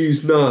kid if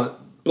he's not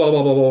blah,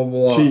 blah, blah, blah,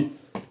 blah. Cheat.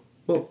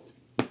 Well,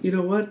 you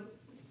know what?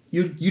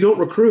 You don't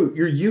recruit.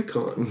 You're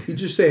UConn. You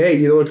just say, hey,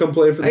 you want to come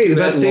play for the team The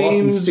that best hasn't lost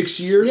in teams, 6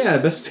 years? Yeah,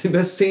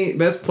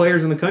 best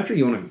players in the country.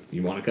 You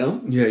want to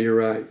come? Yeah, you're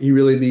right. He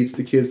really needs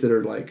the kids that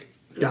are like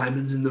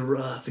diamonds in the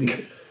rough, and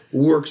he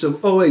works them.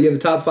 Oh, wait, you have the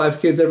top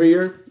 5 kids every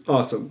year?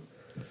 Awesome.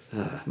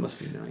 Must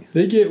be nice.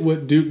 They get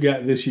what Duke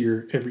got this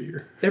year every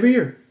year. Every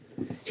year.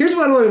 Here's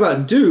what I don't like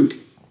about Duke,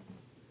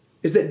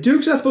 is that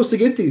Duke's not supposed to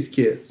get these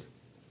kids.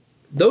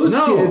 Those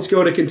kids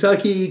go to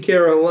Kentucky,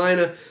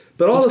 Carolina,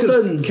 but all of a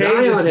sudden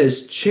Zion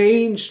has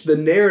changed the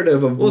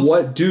narrative of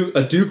what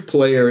a Duke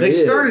player They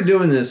is. started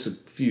doing this a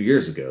few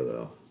years ago,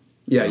 though.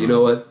 Yeah, you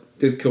know what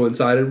it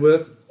coincided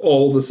with?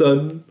 All of a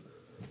sudden,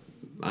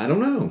 I don't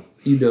know.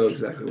 you know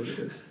exactly what it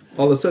is.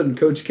 All of a sudden,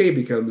 Coach K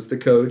becomes the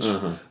coach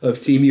of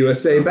Team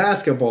USA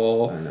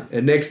basketball,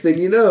 and next thing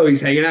you know,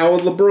 he's hanging out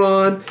with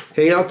LeBron,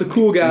 hanging out with the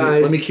cool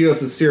guys. Let me cue up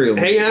the cereal.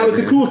 Hanging out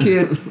with the cool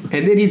kids,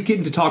 and then he's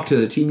getting to talk to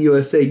the Team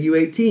USA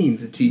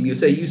U18s, the Team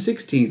USA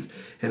U16s,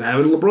 and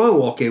having LeBron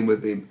walk in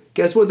with him.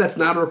 Guess what? That's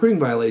not a recruiting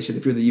violation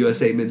if you're the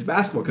USA men's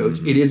basketball coach.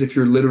 It is if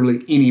you're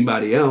literally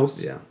anybody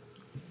else. Yeah.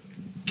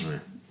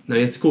 Now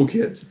it's the cool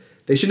kids.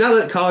 They should not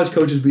let college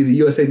coaches be the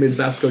USA men's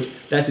basketball coach.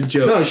 That's a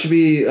joke. No, it should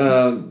be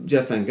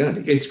Jeff Van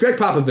Gundy. It's Greg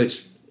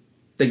Popovich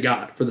they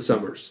got for the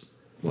summers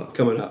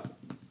coming up,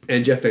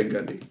 and Jeff Van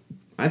Gundy.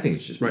 I think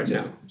it's just right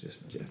Jeff, now.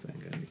 just Jeff Van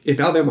Gundy. If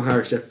Alabama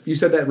hires Jeff, you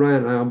said that,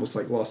 Ryan. I almost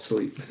lost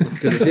sleep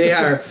because if they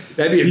hire,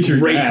 that'd be a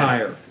great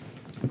hire.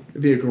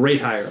 It'd be a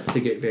great hire to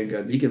get Van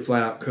Gundy. He can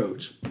flat out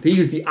coach.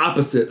 He's the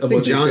opposite of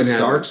what John they've been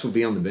Starks having. would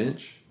be on the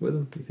bench with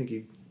him. You think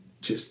he'd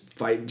just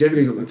fighting? Jeff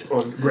Vandy's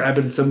on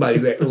grabbing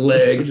somebody's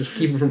leg, just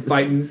keep him from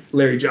fighting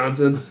Larry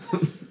Johnson.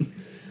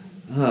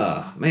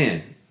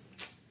 Man,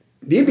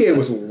 the NBA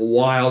was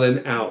wild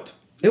and out.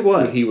 It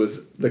was. When he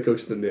was the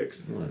coach of the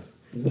Knicks. It was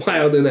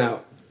wild and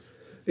out.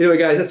 Anyway,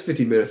 guys, that's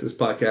 15 minutes of this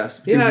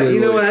podcast. Yeah, really,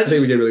 you know what? I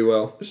think we did really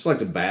well. I just like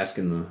to bask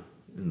in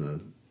the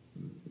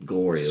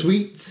glory of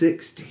Sweet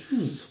 16.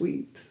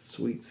 Sweet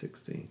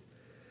 16.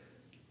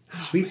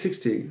 Sweet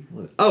 16.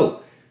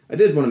 Oh, I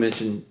did want to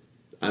mention,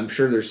 I'm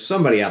sure there's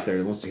somebody out there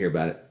that wants to hear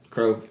about it.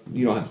 Crow,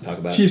 you don't have to talk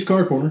about Chiefs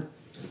car corner.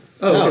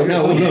 Oh,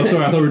 no, Oh, no,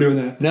 sorry, I thought we were doing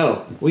that.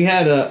 No, we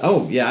had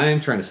I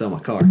am trying to sell my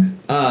car.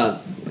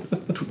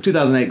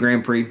 2008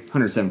 Grand Prix,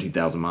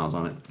 117,000 miles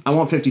on it. I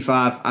want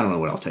 55. I don't know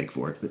what I'll take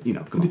for it, but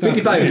come on.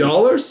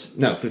 $55?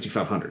 No,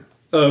 5,500.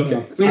 Oh,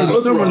 okay.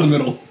 Somewhere in the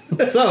middle.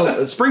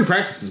 So spring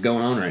practice is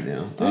going on right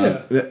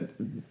now.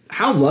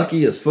 How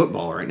lucky is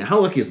football right now? How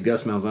lucky is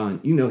Gus Malzahn?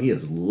 You know he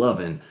is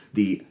loving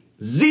the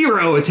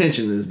zero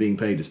attention that is being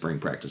paid to spring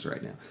practice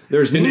right now.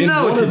 There's And no it's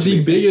one attention. of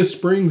the biggest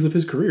springs of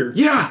his career.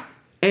 Yeah,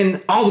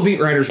 and all the beat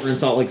writers were in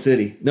Salt Lake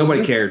City.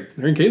 Nobody cared.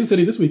 They're in Kansas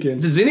City this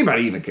weekend. Does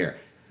anybody even care?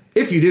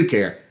 If you do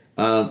care,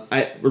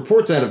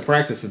 reports out of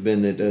practice have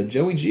been that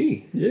Joey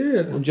G,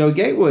 Joey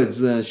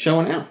Gatewood's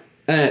showing out.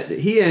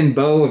 He and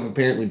Bo have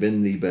apparently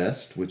been the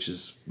best, which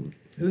is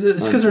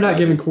It's because they're not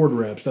giving cord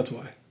reps. That's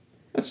why.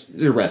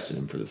 They're resting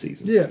him for the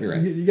season. Yeah, you're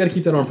right. You got to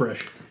keep that arm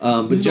fresh.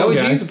 But He's a Joey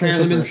ball guy. G's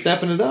apparently been Fresh.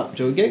 stepping it up.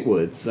 Joey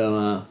Gatewood.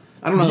 So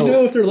I don't know. Do you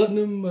know if they're letting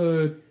them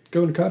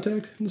go into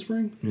contact in the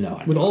spring? No,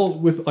 I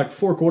with like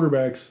 4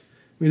 quarterbacks.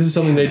 I mean, this is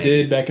something they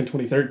did back in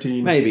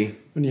 2013. Maybe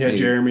when you had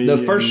Jeremy. The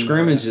first and,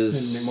 scrimmage and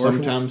is Nick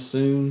Marshall. sometime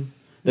soon.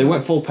 They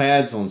went full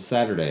pads on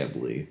Saturday, I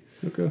believe.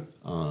 Okay.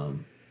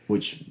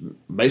 Which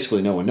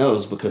basically no one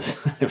knows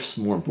because there's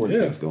some more important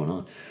Yeah. things going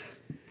on.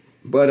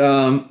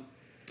 But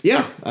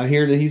yeah, I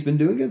hear that he's been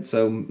doing good,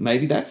 so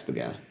maybe that's the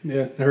guy.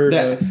 Yeah, I heard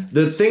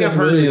the thing Seth I've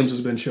heard Williams is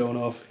has been showing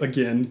off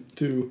again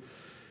too.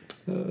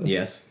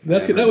 Yes,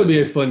 that would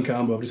be a fun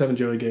combo. Just having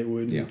Joey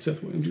Gatewood and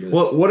Seth Williams together.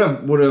 Well, what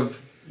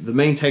I've the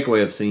main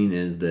takeaway I've seen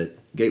is that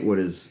Gatewood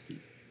has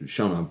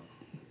shown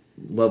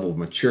a level of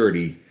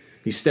maturity.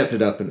 He stepped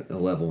it up in a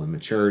level in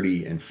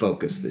maturity and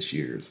focus this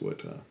year. Is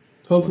what.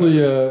 Hopefully,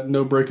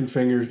 no breaking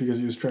fingers because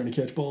he was trying to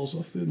catch balls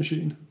off the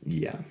machine.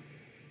 Yeah.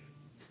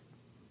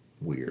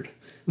 Weird.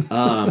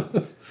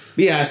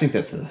 Yeah, I think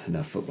that's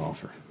enough football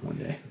for one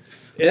day.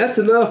 That's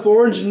enough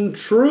orange and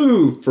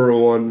true for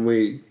 1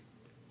 week.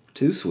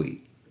 Too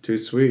sweet. Too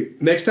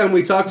sweet. Next time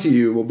we talk to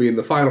you, we'll be in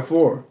the Final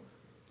Four.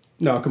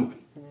 No, come on.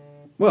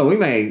 Well, you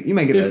may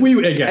get If an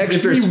we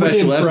extra win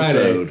special Friday,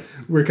 episode.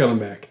 we're coming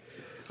back.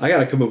 I got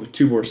to come up with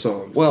 2 more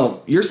songs.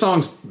 Well, your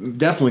song's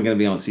definitely going to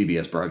be on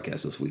CBS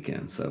broadcast this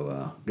weekend,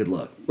 so good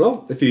luck.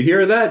 Well, if you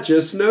hear that,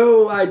 just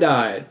know I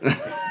died.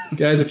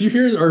 Guys, if you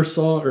hear our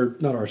song, or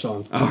not our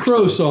song, Our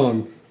Crow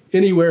song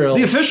anywhere else,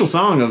 The official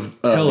song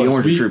of the tell us.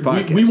 Orange and True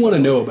podcast. We want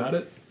to know about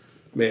it.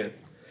 Man.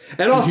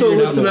 And also you're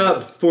not listen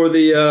knowing up for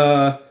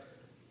the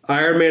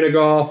Iron Man of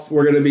Golf.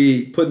 We're going to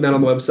be putting that on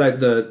the website,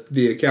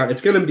 the account.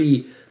 It's going to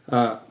be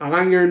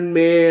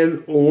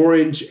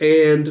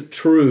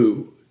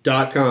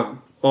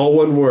IronManOrangeandTrue.com. All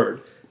one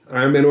word.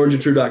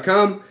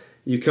 IronManOrangeandTrue.com.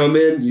 You come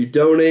in, you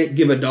donate,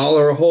 give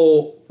 $1 a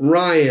hole.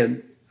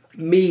 Ryan,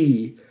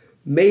 me,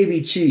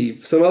 maybe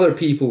Chief, some other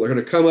people are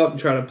going to come up and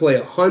try to play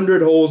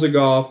 100 holes of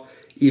golf,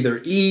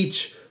 either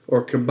each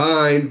or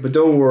combined. But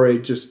don't worry,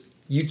 just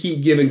you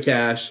keep giving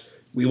cash.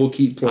 We will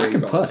keep playing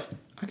golf.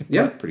 I can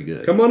putt pretty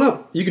good. Come on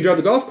up. You can drive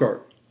the golf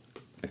cart.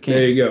 I can.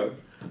 There you go.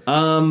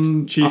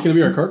 Chief, gonna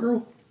be our cart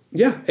girl?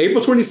 Yeah,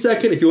 April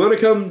 22nd. If you want to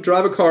come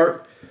drive a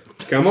cart,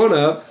 come on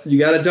up. You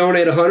got to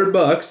donate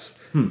 $100,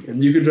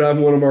 and you can drive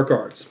one of our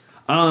carts.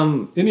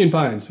 Indian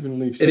Pines. We're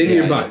gonna leave At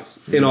Indian Pines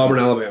in Auburn,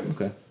 Alabama.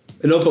 Okay.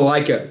 In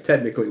Opelika,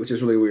 technically, which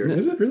is really weird.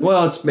 Is it really?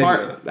 Well, it's Maybe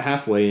part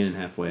halfway in,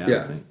 halfway out.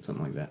 Yeah. I think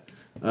something like that.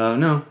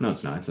 No,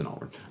 it's not. It's in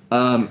Auburn.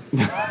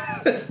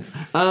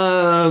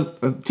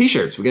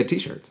 T-shirts. We got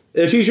T-shirts.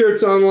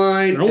 T-shirts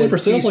online. They're only for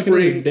sale like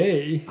another Teespring.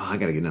 day. Oh, I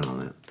got to get in on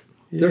that.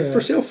 They're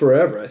for sale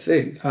forever, I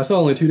think. I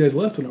saw only 2 days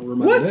left when I ordered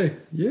mine What? today.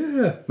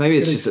 Yeah. Maybe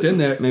it's Gotta just extend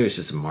that. Maybe it's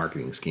just a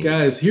marketing scheme.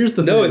 Guys, here's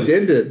the No, thing. it's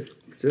ended.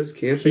 It says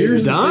campaign.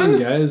 Here's done? the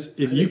thing, guys.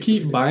 If you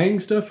keep buying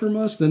stuff from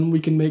us, then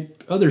we can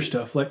make other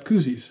stuff like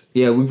koozies.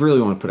 Yeah, we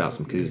really want to put out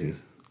some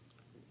koozies.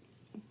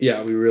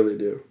 Yeah, we really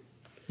do.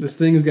 This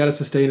thing has got to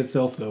sustain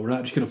itself, though. We're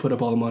not just going to put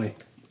up all the money.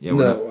 Yeah,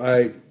 we're not-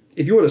 No,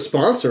 if you want to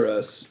sponsor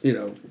us,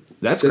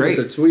 that's send great. us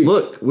a tweet.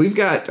 Look, we've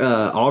got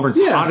Auburn's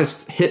Yeah.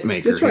 hottest hit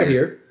maker. It's right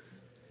here.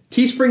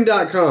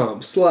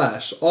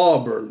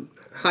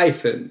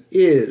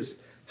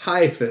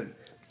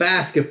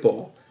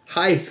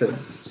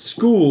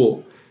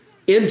 Teespring.com/Auburn-is-basketball-school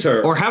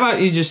enter. Or how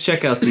about you just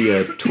check out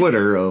the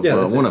Twitter of Yeah,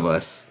 that's one it. of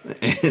us,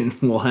 and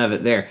we'll have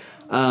it there.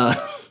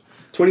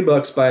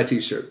 $20, buy a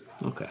t-shirt.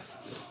 Okay.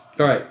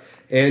 All right.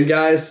 And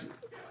guys,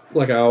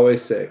 like I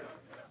always say,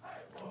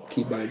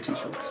 keep buying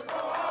t-shirts.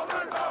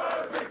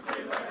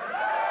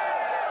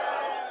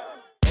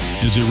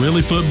 Is it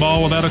really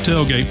football without a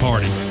tailgate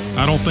party?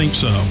 I don't think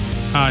so.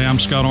 Hi, I'm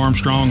Scott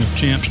Armstrong of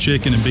Champs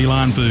Chicken and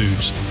Beeline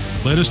Foods.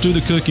 Let us do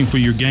the cooking for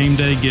your game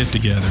day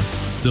get-together.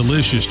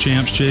 Delicious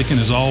Champs Chicken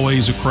is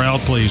always a crowd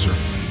pleaser.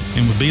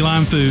 And with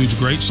Beeline Foods'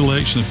 great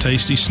selection of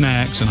tasty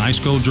snacks and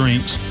ice-cold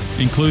drinks,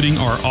 including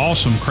our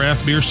awesome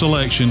craft beer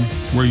selection,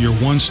 we're your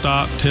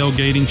one-stop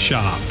tailgating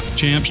shop.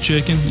 Champs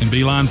Chicken and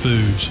Beeline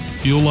Foods.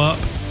 Fuel up,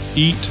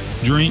 eat,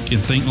 drink,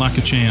 and think like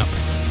a champ.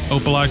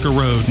 Opelika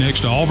Road next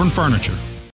to Auburn Furniture.